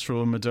in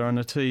cultural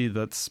modernity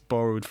that's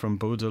borrowed from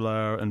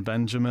Baudelaire and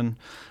Benjamin,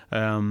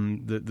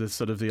 the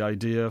sort of the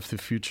idea of the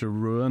future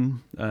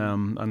ruin,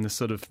 and the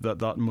sort of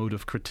that mode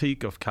of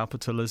critique of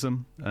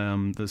capitalism,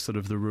 the sort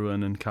of the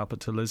ruin in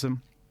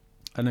capitalism,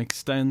 and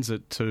extends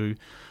it to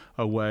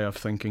a way of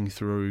thinking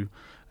through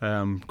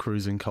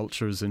cruising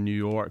cultures in New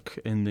York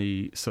in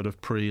the sort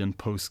of pre and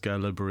post-gay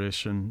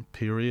liberation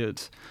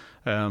period.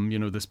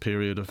 This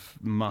period of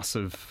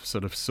massive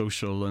sort of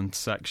social and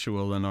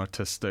sexual and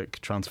artistic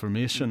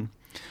transformation.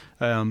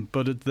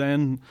 But it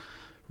then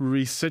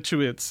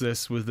resituates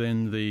this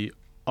within the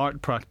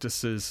art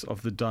practices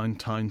of the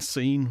downtown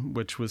scene,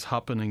 which was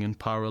happening in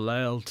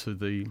parallel to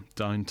the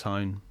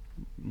downtown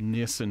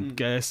nascent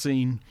gay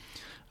scene.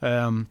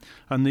 And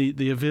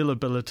the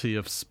availability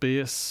of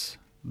space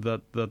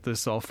that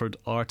this offered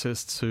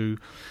artists who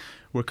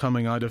were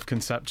coming out of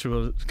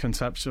conceptual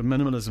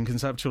minimalism,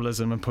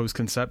 conceptualism and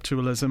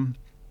post-conceptualism,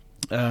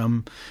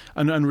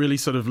 and really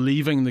sort of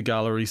leaving the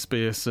gallery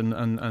space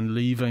and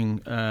leaving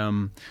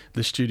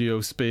the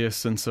studio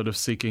space and sort of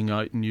seeking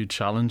out new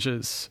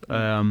challenges.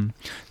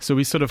 So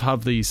we sort of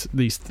have these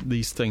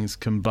things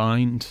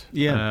combined.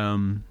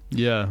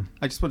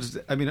 I just wanted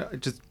to,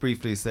 just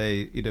briefly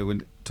say,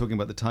 when talking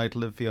about the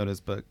title of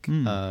Fiona's book,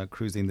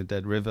 Cruising the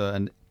Dead River,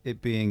 and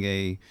it being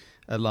a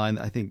line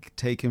that I think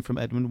taken from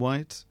Edmund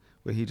White,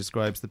 where he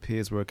describes the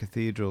piers were a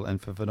cathedral,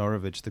 and for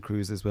Vonorovich, the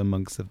cruisers were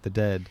monks of the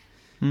dead,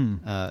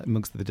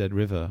 monks of the dead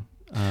river.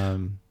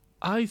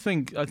 I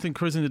think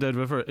Cruising the Dead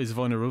River is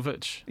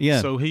Vonorovich. Yeah.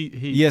 So he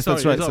yes, sorry,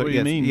 that's right. Is that So, what yes,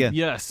 you mean? yeah.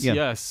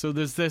 Yes. So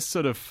there's this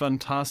sort of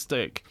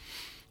fantastic,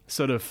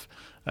 sort of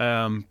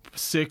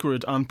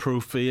sacred and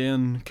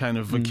profane kind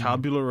of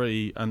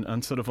vocabulary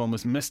and sort of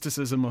almost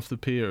mysticism of the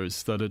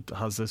piers, that it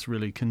has this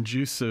really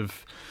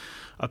conducive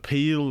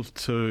appeal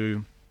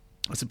to,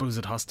 I suppose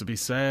it has to be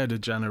said, a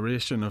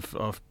generation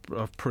of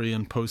pre-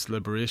 and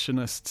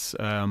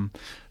post-liberationists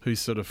who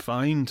sort of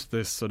find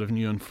this sort of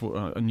new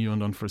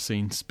and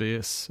unforeseen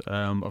space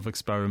of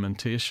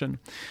experimentation.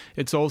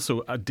 It's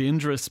also a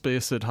dangerous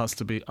space, it has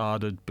to be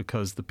added,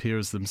 because the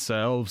piers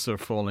themselves are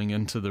falling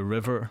into the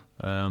river.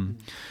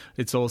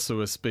 It's also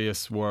a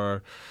space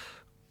where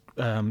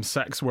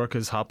sex work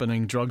is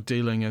happening, drug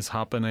dealing is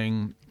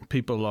happening,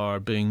 people are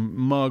being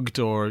mugged,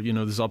 or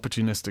there's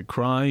opportunistic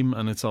crime,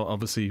 and it's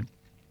obviously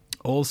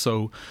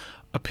also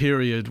a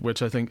period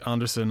which I think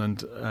Anderson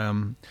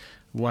and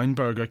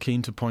Weinberg are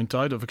keen to point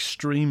out, of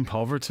extreme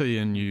poverty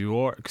in New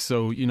York.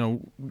 So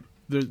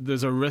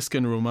there's a risk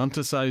in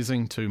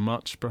romanticising too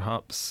much,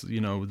 perhaps,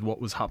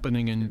 what was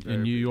happening in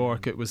New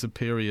York. It was a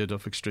period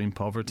of extreme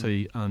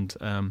poverty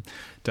and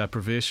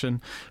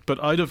deprivation.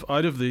 But out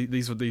of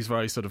these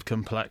very sort of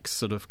complex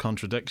sort of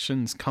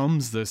contradictions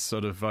comes this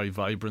sort of very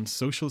vibrant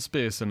social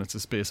space, and it's a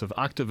space of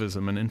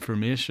activism and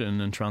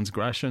information and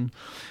transgression,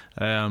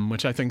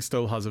 which I think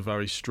still has a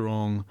very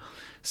strong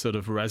sort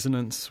of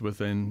resonance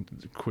within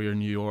queer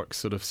New York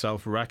sort of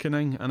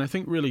self-reckoning, and I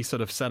think really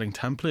sort of setting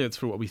templates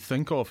for what we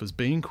think of as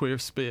being queer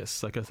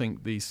space. Like, I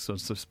think these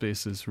sorts of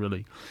spaces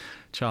really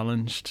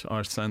challenged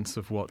our sense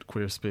of what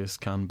queer space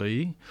can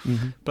be.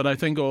 But I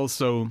think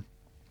also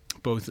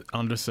both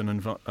Anderson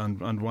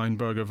and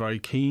Weinberg are very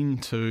keen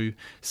to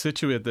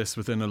situate this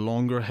within a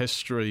longer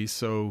history.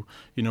 So,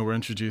 we're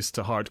introduced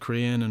to Hart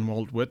Crane and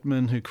Walt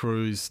Whitman, who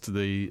cruised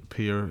the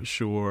pier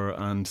shore,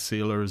 and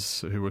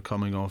sailors who were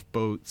coming off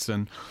boats.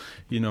 And,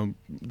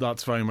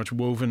 that's very much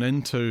woven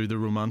into the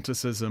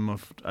romanticism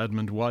of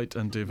Edmund White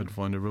and David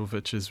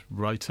Wojnarowicz's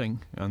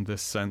writing. And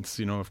this sense,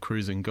 of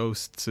cruising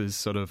ghosts is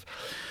sort of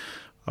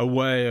a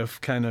way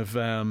of kind of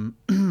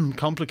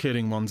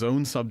complicating one's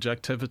own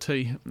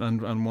subjectivity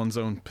and one's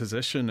own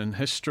position in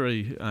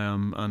history,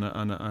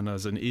 and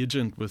as an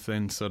agent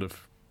within sort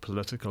of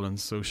political and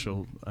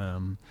social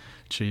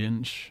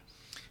change.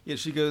 Yeah,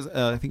 she goes.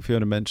 I think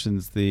Fiona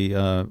mentions the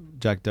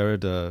Jacques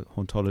Derrida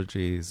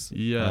hauntologies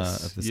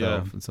of the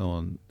self and so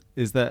on.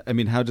 Is that?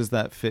 How does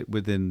that fit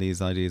within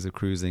these ideas of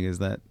cruising? Is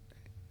that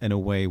in a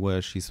way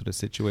where she's sort of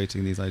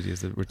situating these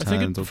ideas of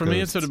returns? For me,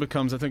 it sort of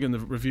becomes, I think in the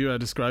review I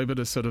describe it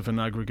as sort of an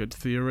aggregate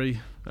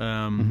theory.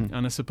 And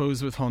I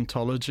suppose with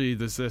hauntology,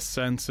 there's this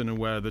sense in a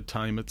way that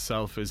time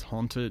itself is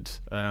haunted.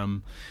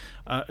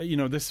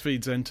 This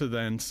feeds into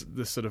then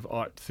this sort of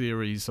art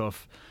theories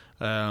of,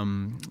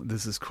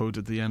 this is quote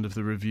at the end of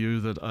the review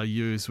that I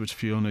use, which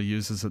Fiona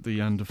uses at the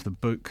end of the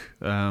book,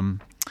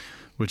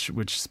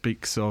 which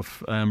speaks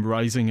of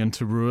rising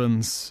into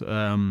ruins.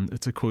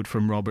 It's a quote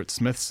from Robert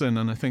Smithson,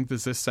 and I think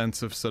there's this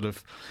sense of sort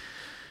of,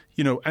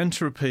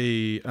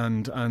 entropy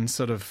and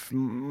sort of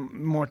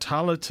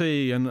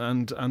mortality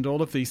and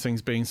all of these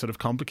things being sort of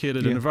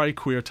complicated in a very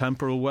queer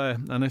temporal way.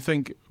 And I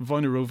think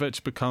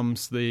Wojnarowicz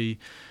becomes the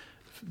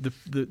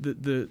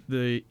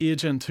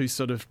agent who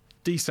sort of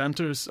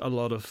decenters a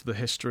lot of the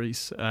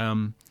histories.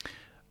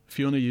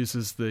 Fiona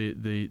uses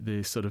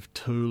the sort of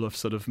tool of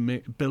sort of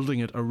building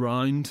it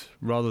around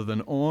rather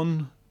than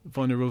on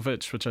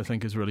Wojnarowicz, which I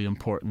think is really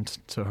important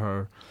to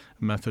her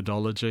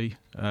methodology.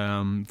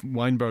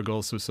 Weinberg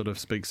also sort of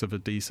speaks of a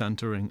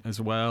decentering as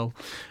well.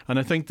 And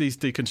I think these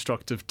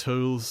deconstructive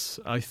tools,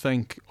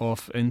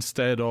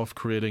 instead of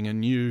creating a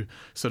new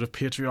sort of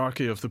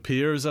patriarchy of the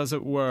peers, as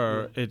it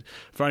were, it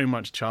very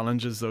much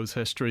challenges those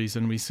histories.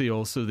 And we see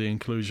also the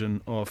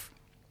inclusion of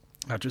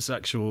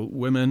heterosexual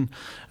women,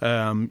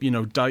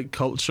 dyke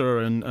culture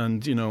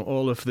and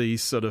all of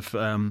these sort of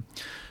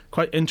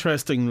quite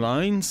interesting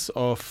lines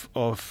of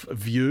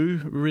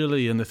view,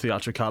 really, in the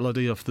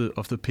theatricality of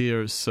the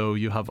peers. So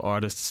you have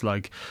artists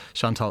like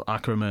Chantal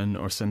Akerman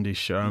or Cindy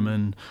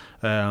Sherman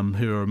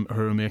who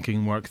are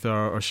making work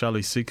there, or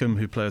Shelley Seacombe,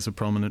 who plays a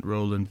prominent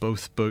role in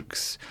both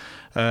books.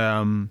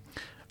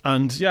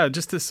 And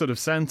just this sort of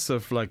sense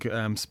of like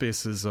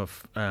spaces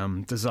of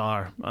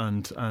desire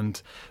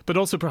and but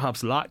also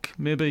perhaps lack,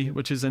 maybe,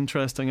 which is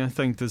interesting. I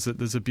think there's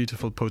a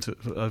beautiful photo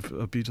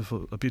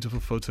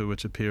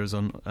which appears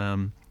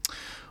on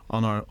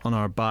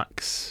our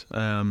backs,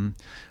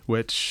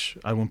 which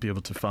I won't be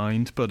able to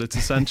find, but it's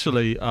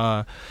essentially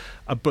a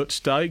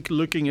butch dyke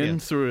looking in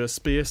through a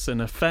space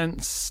in a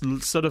fence,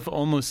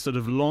 almost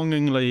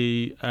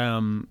longingly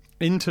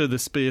into the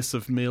space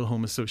of male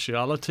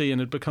homosexuality,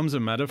 and it becomes a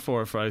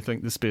metaphor for, I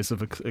think, the space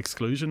of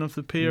exclusion of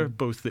the peer,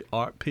 both the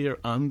art peer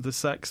and the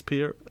sex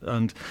peer,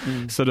 and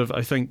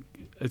I think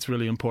it's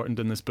really important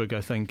in this book.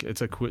 I think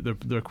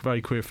they're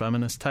very queer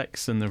feminist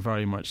texts, and they're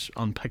very much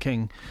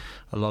unpicking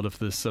a lot of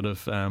this sort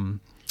of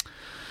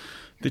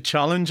the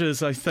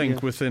challenges, I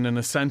think, within an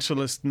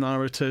essentialist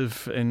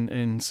narrative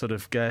in sort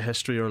of gay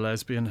history or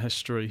lesbian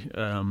history.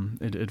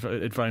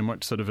 It very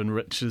much sort of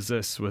enriches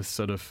this with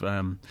sort of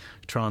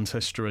trans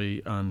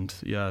history and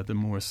the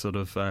more sort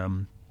of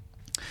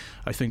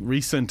I think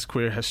recent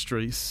queer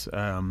histories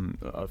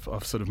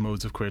of sort of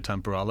modes of queer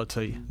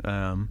temporality,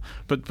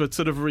 but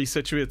sort of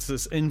resituates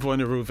this in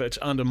Wojnarowicz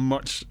and a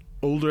much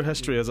older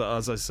history, as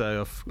I say,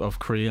 of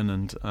Crane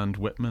and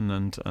Whitman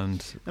and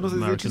also there's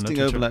interesting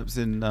literature. overlaps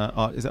in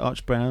is it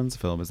Arch Brown's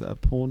film? Is it a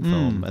porn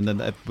film? And then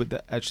that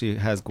actually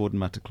has Gordon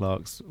Matta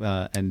Clark's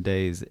End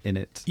Days in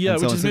it. Yeah,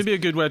 which is maybe a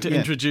good way to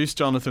introduce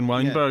Jonathan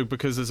Weinberg,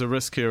 because there's a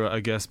risk here, I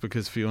guess,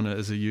 because Fiona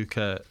is a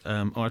UK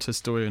art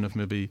historian, of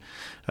maybe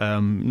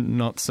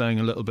not saying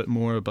a little bit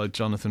more about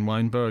Jonathan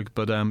Weinberg.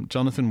 But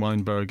Jonathan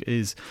Weinberg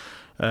is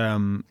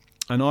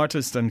an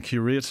artist and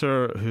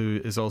curator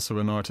who is also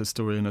an art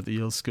historian at the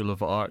Yale School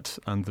of Art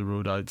and the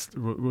Rhode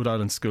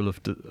Island School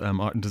of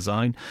Art and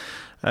Design,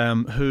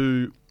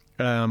 who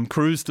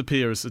cruised the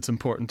peers, it's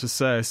important to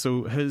say.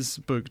 So his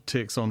book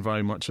takes on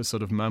very much a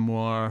sort of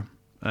memoir,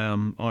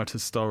 art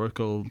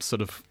historical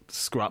sort of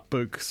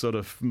scrapbook sort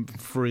of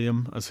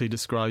frame, as he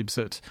describes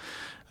it.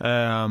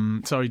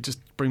 Sorry, just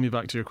bring me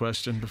back to your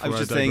question before I was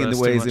just saying in the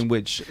ways in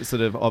which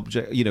sort of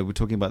object, we're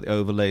talking about the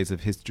overlays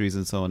of histories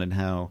and so on, and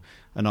how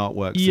an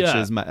artwork such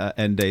as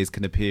End Days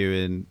can appear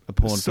in a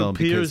porn film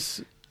because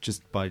of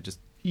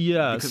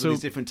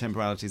these different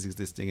temporalities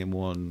existing in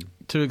one.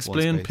 To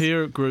explain, one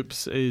Peer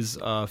Groups is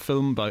a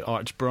film by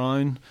Arch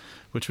Brown,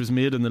 which was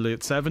made in the late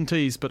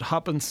 70s, but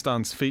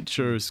happenstance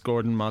features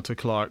Gordon Matta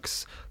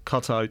Clark's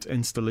cutout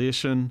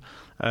installation,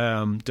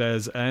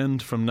 Des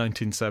End from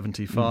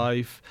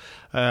 1975.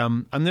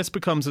 And this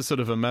becomes a sort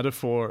of a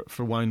metaphor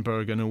for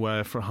Weinberg in a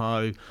way for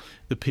how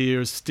the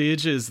peers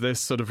stages this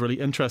sort of really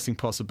interesting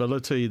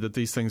possibility that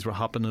these things were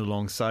happening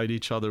alongside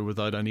each other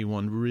without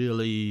anyone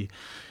really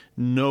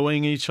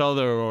knowing each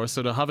other, or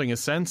sort of having a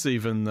sense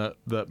even that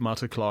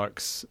Matta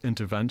Clark's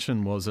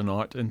intervention was an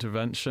art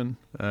intervention.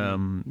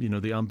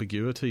 The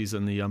ambiguities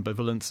and the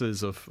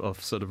ambivalences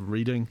of sort of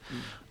reading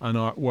an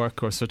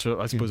artwork, or such a,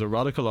 I suppose, a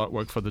radical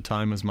artwork for the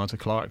time as Matta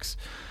Clark's.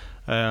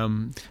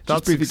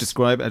 Just briefly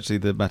describe actually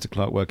the Matta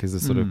Clark work as a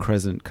sort of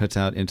crescent cut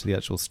out into the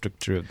actual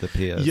structure of the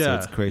pier. So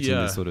it's creating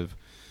this sort of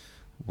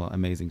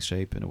amazing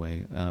shape in a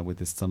way with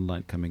this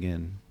sunlight coming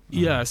in.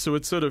 Yeah, so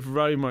it sort of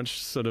very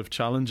much sort of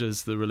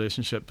challenges the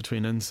relationship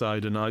between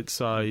inside and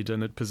outside,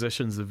 and it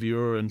positions the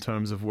viewer in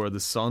terms of where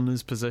the sun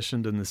is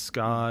positioned in the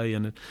sky,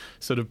 and it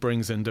sort of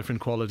brings in different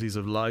qualities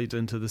of light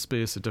into the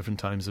space at different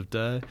times of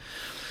day.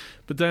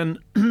 But then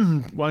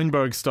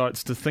Weinberg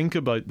starts to think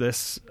about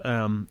this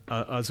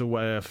as a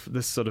way of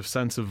this sort of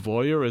sense of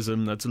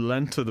voyeurism that's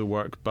lent to the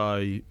work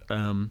by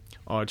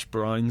Arch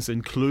Brown's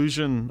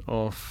inclusion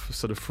of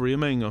sort of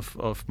framing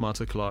of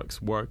Matta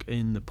Clark's work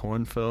in the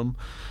porn film,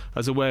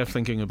 as a way of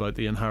thinking about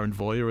the inherent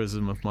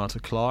voyeurism of Matta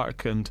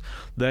Clark, and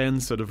then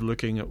sort of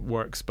looking at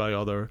works by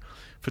other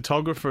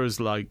photographers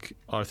like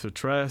Arthur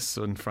Tress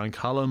and Frank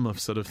Hallam, of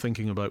sort of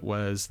thinking about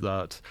ways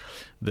that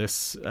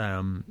this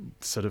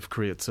sort of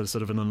creates a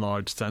sort of an enlarged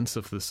large sense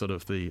of the sort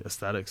of the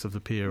aesthetics of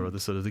the pier, or the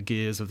sort of the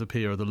gaze of the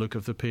pier, or the look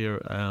of the pier,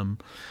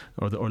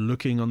 or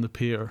looking on the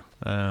pier.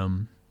 I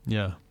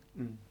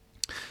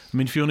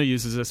mean, Fiona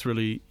uses this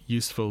really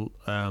useful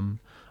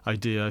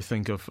idea, I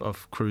think,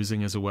 of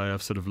cruising as a way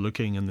of sort of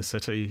looking in the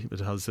city. It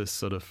has this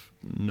sort of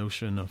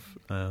notion of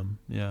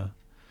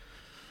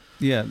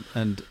Yeah,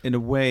 and in a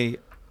way,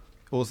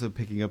 also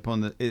picking up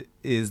on that, it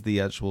is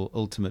the actual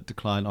ultimate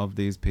decline of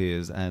these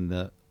piers, and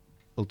that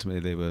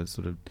ultimately they were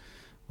sort of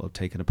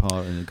taken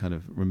apart and kind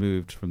of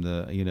removed from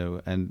the,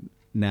 and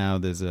now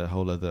there's a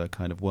whole other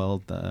kind of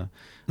world there.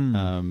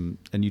 And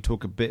you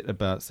talk a bit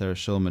about Sarah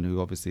Schulman,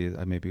 who obviously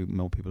maybe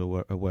more people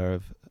are aware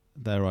of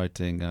their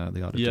writing,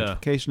 The Art of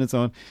Gentrification and so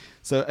on.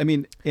 So, I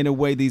mean, in a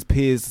way, these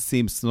piers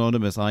seem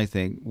synonymous, I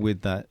think,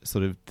 with that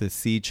sort of the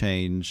sea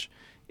change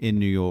in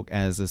New York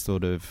as a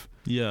sort of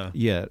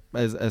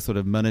as a sort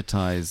of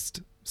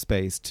monetized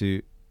space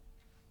to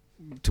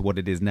what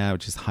it is now,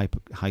 which is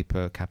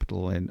hyper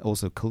capital, and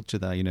also culture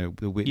there.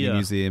 The Whitney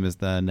Museum is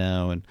there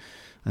now, and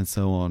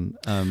so on.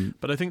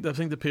 But I think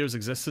the pier's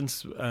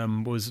existence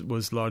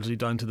was largely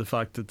down to the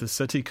fact that the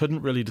city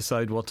couldn't really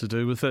decide what to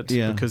do with it,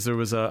 because there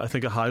was I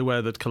think a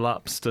highway that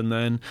collapsed, and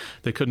then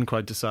they couldn't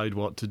quite decide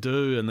what to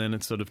do, and then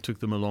it sort of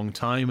took them a long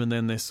time, and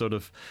then they sort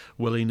of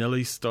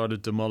willy-nilly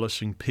started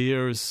demolishing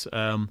piers.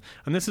 And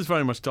this is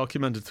very much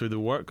documented through the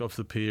work of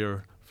the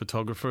pier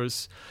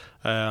photographers.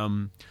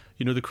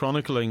 The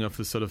chronicling of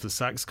the sort of the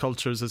sex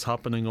cultures is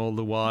happening all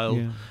the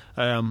while,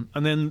 and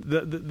then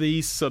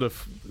these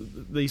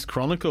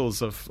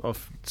chronicles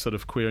of sort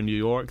of queer New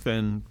York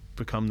then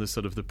become the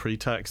sort of the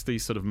pretext.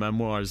 These sort of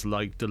memoirs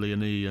like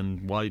Delaney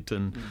and White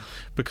and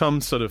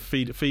become sort of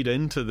feed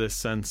into this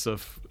sense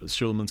of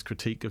Schulman's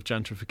critique of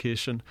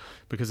gentrification,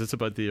 because it's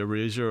about the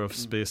erasure of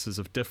spaces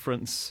of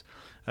difference.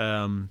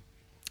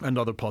 And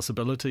other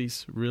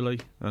possibilities, really,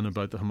 and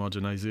about the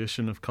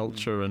homogenization of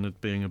culture and it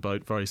being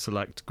about very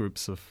select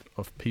groups of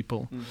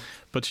people.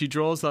 But she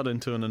draws that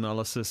into an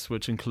analysis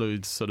which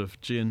includes sort of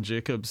Jane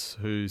Jacobs,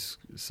 whose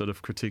sort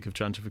of critique of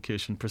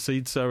gentrification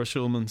precedes Sarah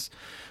Schulman's,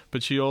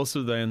 but she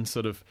also then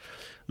sort of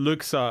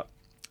looks at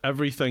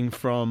everything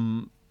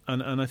from...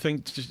 And I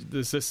think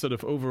there's this sort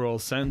of overall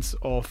sense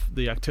of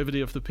the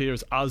activity of the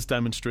piers as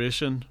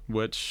demonstration,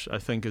 which I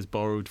think is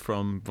borrowed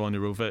from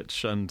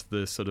Wojnarowicz and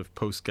the sort of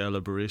post-gay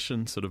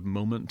liberation sort of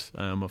moment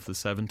of the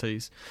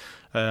 70s,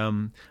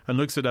 and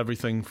looks at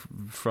everything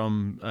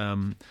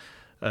from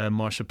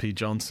Marsha P.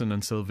 Johnson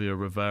and Sylvia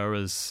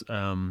Rivera's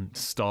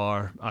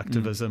star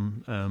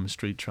activism,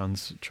 street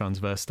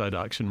transvestite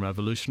action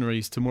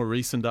revolutionaries, to more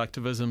recent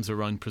activisms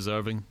around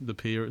preserving the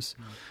piers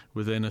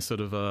within a sort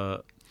of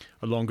a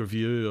longer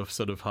view of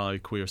sort of how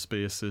queer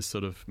space is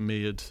sort of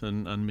made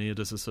and made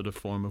as a sort of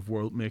form of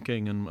world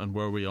making, and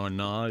where we are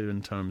now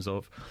in terms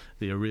of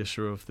the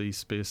erasure of these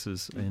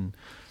spaces in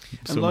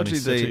so and largely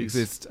many cities. They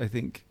exist, I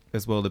think,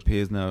 as well. The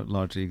piers now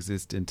largely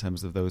exist in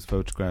terms of those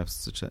photographs,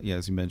 such as,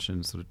 as you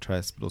mentioned, sort of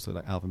Tress, but also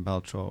like Alvin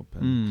Baltrop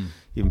and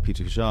even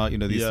Peter Huchard.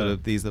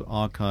 These are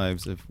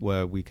archives of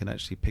where we can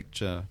actually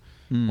picture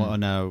what are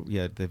now,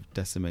 they've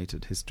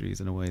decimated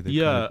histories in a way.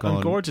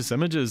 And gorgeous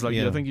images, like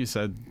I think you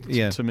said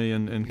to me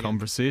in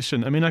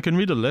conversation. I mean, I can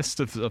read a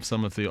list of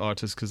some of the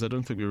artists, because I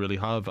don't think we really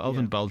have.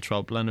 Alvin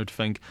Baltrop, Leonard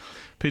Fink,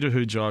 Peter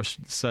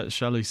Huchard,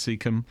 Shelley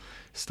Seacombe,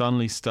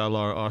 Stanley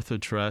Stellar, Arthur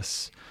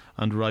Tress,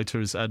 and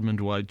writers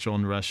Edmund White,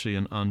 John Reshe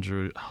and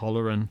Andrew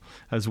Holleran,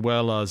 as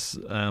well as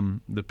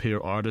the peer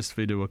artist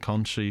Vito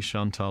Acconci,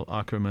 Chantal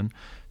Ackerman,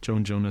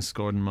 Joan Jonas,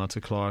 Gordon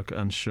Mata Clark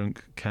and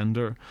Shunk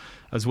Kender,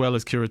 as well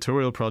as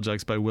curatorial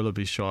projects by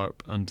Willoughby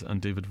Sharp and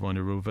David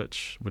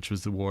Wojnarowicz, which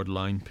was the Ward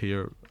Line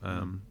Pier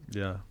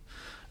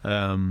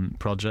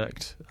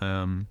project.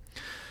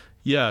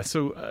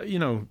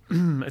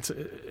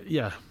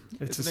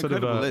 It's a an sort of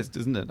incredible list,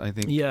 isn't it? I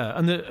think. Yeah,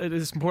 and it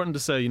is important to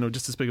say,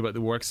 just to speak about the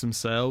works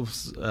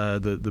themselves,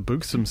 the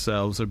books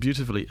themselves are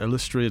beautifully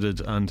illustrated,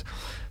 and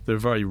they're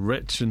very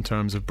rich in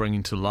terms of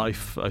bringing to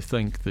life, I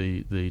think,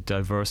 the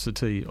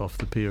diversity of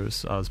the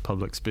piers as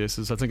public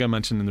spaces. I think I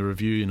mentioned in the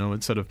review,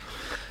 it sort of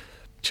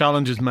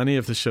challenges many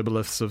of the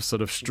shibboleths of sort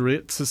of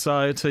straight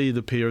society,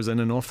 the piers in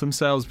and of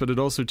themselves, but it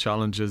also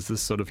challenges this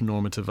sort of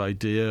normative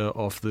idea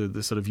of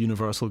the sort of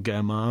universal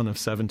gay man of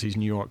 70s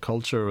New York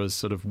culture as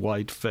sort of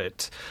white,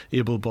 fit,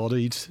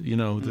 able-bodied.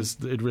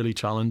 It really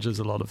challenges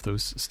a lot of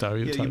those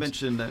stereotypes. Yeah, you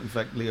mentioned, in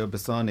fact, Leo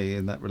Bassani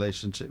in that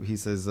relationship. He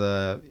says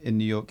in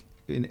New York,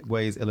 in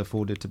ways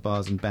ill-afforded to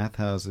bars and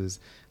bathhouses,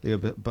 Leo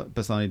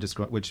Bassani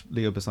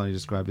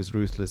described as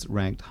ruthless,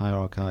 ranked,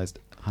 hierarchized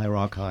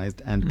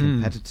and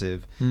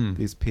competitive.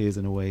 These piers,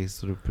 in a way,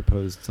 sort of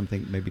proposed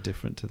something maybe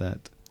different to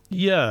that.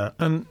 Yeah,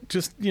 and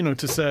just,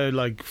 to say,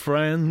 like,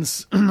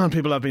 friends,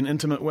 people I've been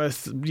intimate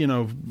with,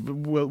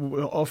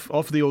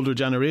 of the older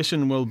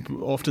generation will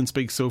often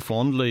speak so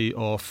fondly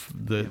of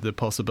the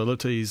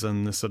possibilities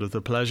and the sort of the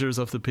pleasures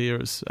of the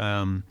piers,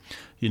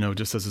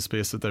 just as a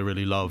space that they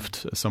really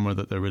loved, somewhere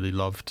that they really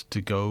loved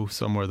to go,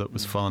 somewhere that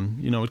was fun.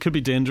 It could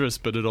be dangerous,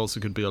 but it also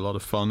could be a lot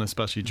of fun,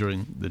 especially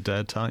during the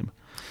dead time.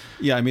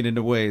 Yeah, I mean, in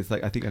a way, it's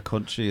like, I think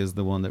Aconchi is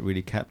the one that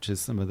really captures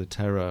some of the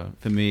terror,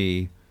 for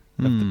me,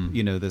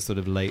 of the sort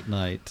of late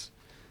night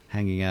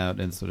hanging out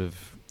and sort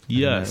of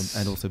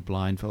and also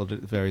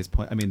blindfolded at various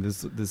points. I mean,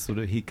 there's sort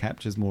of, he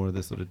captures more of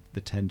the sort of the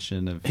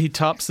tension of, he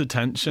taps the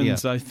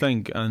tensions, I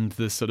think, and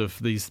the sort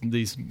of these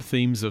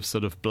themes of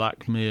sort of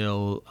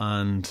blackmail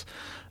and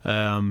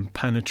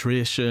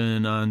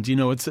penetration, and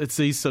it's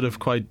these sort of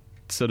quite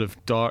sort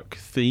of dark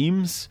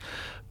themes,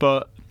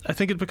 but I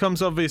think it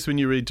becomes obvious when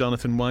you read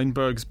Jonathan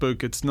Weinberg's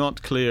book. It's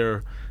not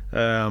clear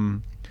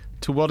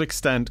to what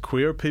extent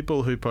queer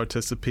people who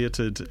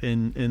participated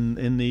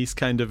in these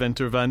kind of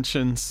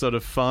interventions sort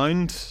of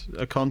found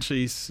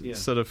Aconchi's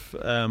sort of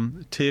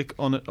take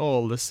on it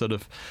all, this sort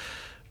of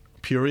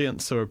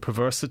prurience or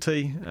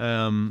perversity.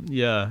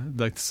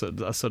 Like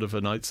a sort of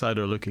an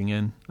outsider looking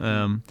in.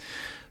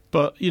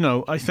 But,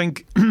 I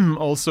think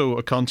also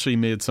Aconchi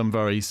made some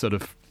very sort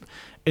of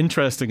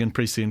interesting and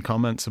prescient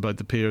comments about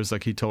the piers.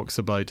 Like, he talks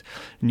about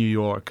New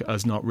York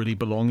as not really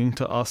belonging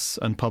to us,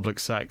 and public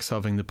sex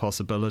having the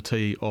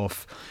possibility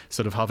of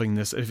sort of having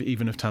this,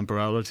 even if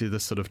temporality,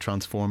 this sort of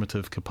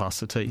transformative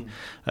capacity,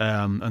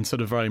 and sort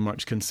of very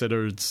much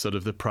considered sort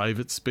of the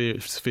private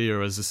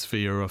sphere as a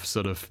sphere of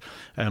sort of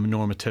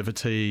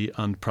normativity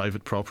and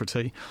private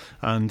property,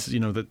 and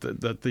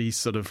that these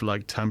sort of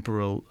like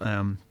temporal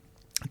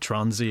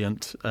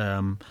transient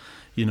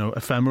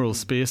ephemeral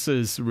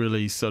spaces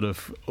really sort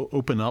of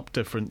open up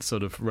different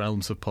sort of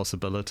realms of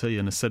possibility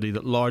in a city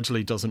that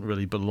largely doesn't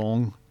really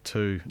belong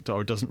to,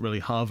 or doesn't really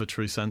have a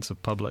true sense of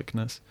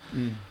publicness.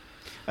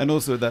 And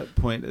also at that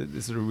point,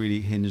 it sort of really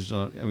hinged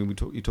on, I mean,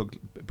 you talked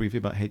briefly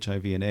about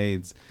HIV and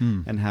AIDS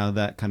and how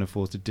that kind of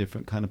forced a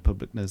different kind of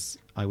publicness,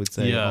 I would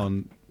say,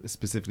 on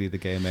specifically the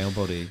gay male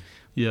body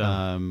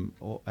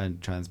and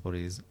trans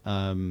bodies.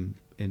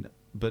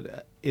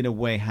 But in a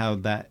way, how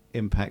that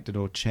impacted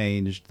or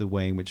changed the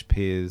way in which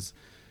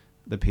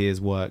the piers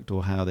worked,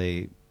 or how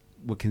they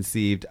were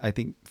conceived, I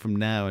think, from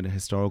now in a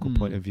historical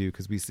point of view,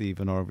 because we see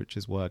Von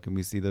Orevich's work and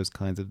we see those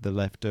kinds of the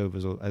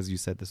leftovers, or as you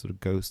said, the sort of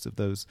ghosts of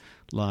those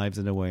lives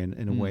in a way, and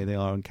in a way they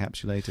are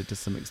encapsulated to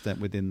some extent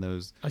within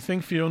those. I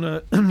think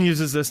Fiona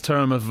uses this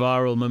term of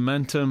viral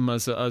momentum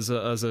as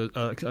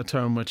a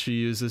term which she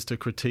uses to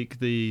critique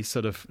the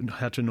sort of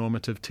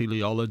heteronormative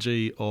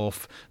teleology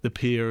of the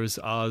piers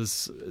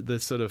as the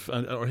sort of,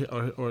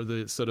 or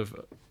the sort of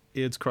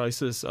AIDS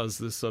crisis as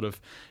this sort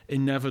of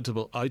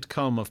inevitable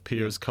outcome of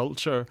piers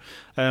culture,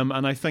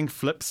 and I think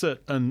flips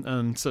it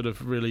and sort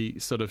of really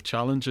sort of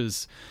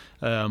challenges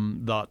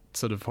that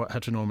sort of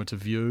heteronormative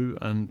view,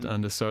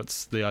 and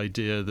asserts the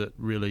idea that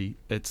really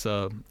it's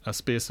a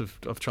space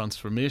of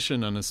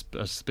transformation, and a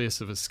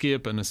space of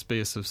escape, and a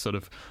space of sort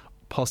of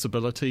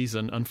possibilities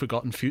and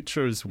unforgotten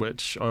futures,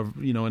 which are,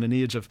 in an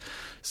age of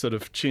sort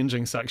of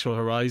changing sexual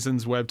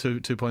horizons, Web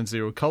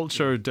 2.0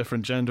 culture,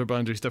 different gender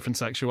boundaries, different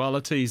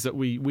sexualities, that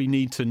we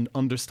need to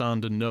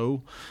understand and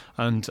know.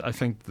 And I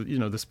think that,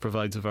 this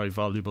provides a very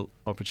valuable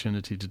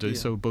opportunity to do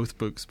so. Both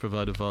books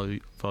provide a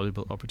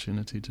valuable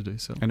opportunity to do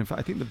so. And in fact,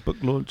 I think the book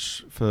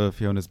launch for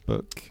Fiona's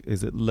book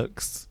is at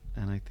Lux,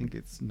 and I think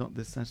it's not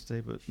this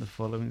Saturday, but the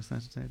following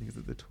Saturday. I think it's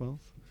at the 12th.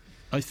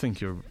 I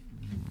think you're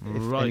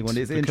if right,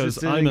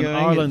 because I'm in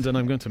Ireland and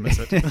I'm going to miss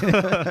it.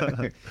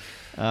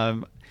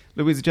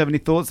 Louisa, do you have any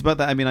thoughts about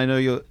that? I mean, I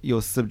know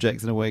your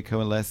subjects in a way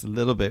coalesce a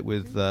little bit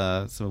with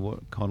some of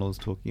what Connell's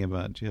talking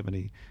about. Do you have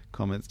any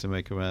comments to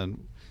make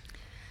around?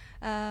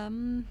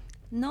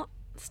 Not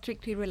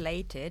strictly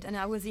related, and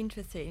I was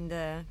interested in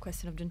the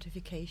question of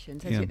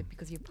gentrification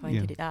because you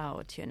pointed it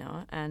out,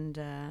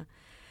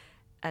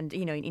 and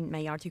in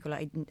my article,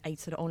 I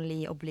sort of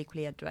only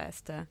obliquely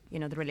addressed, the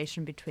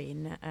relation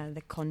between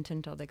the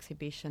content of the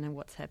exhibition and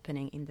what's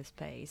happening in the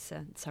space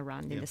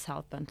surrounding the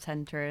Southbank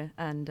Centre.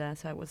 And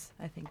so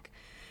I think,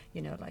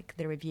 like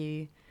the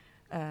review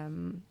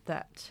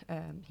that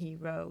he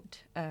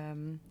wrote,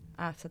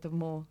 are sort of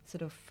more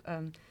sort of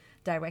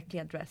directly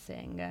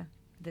addressing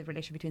the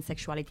relation between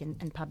sexuality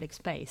and public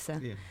space,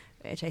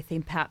 which I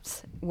think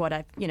perhaps what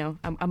I've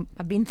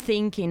been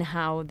thinking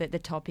how the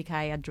topic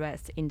I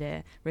addressed in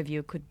the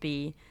review could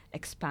be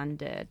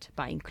expanded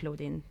by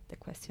including the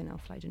question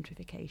of like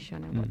gentrification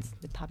and what's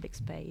the public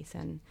space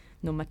and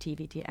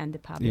normativity and the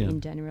public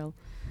in general.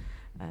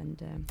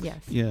 And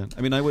I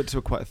mean, I went to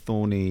quite a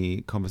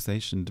thorny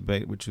conversation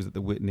debate which was at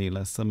the Whitney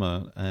last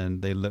summer,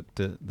 and they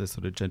looked at the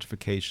sort of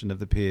gentrification of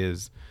the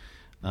piers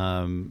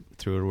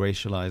through a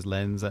racialized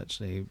lens,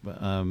 actually, but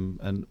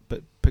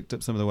picked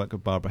up some of the work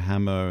of Barbara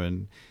Hammer,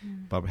 and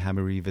Barbara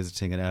Hammer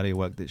revisiting an earlier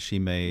work that she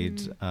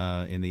made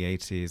in the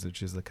 80s,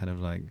 which is the kind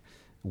of like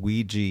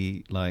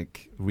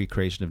Ouija-like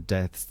recreation of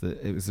deaths.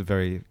 That it was a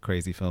very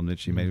crazy film that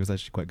she made. It was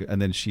actually quite good.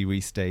 And then she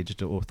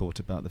restaged or thought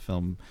about the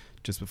film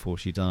just before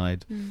she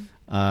died.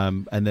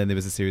 And then there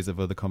was a series of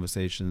other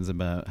conversations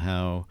about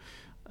how,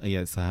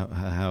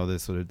 how the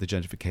sort of the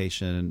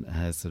gentrification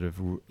has sort of,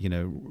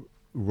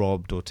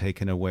 robbed or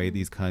taken away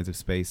these kinds of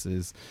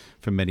spaces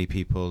from many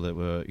people that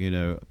were,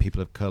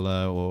 people of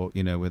color or,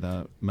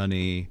 without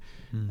money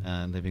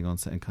and living on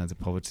certain kinds of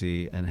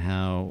poverty, and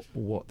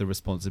what the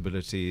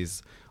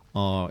responsibilities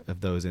are of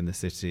those in the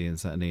city and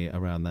certainly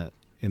around that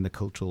in the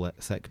cultural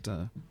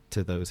sector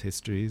to those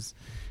histories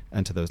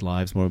and to those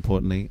lives, more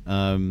importantly.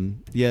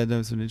 There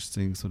was an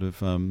interesting sort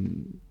of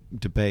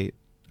debate.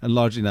 And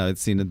largely now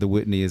it's seen that the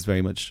Whitney is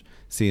very much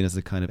seen as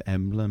a kind of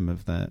emblem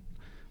of that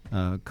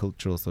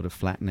cultural sort of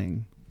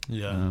flattening.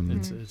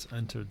 It's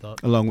entered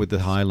that along with the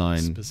High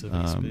Line,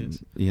 specific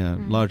space.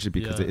 Largely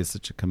because it is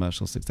such a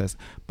commercial success.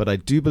 But I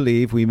do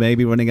believe we may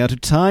be running out of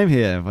time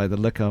here by the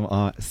look of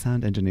our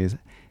sound engineer's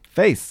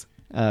face,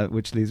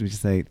 which leads me to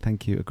say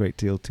thank you a great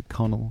deal to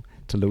Connell,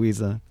 to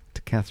Louisa,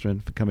 to Catherine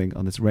for coming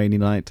on this rainy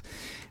night,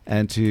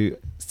 and to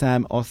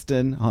Sam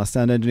Austin, our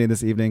sound engineer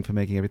this evening, for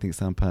making everything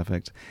sound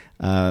perfect.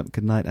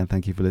 Good night and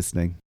thank you for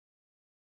listening.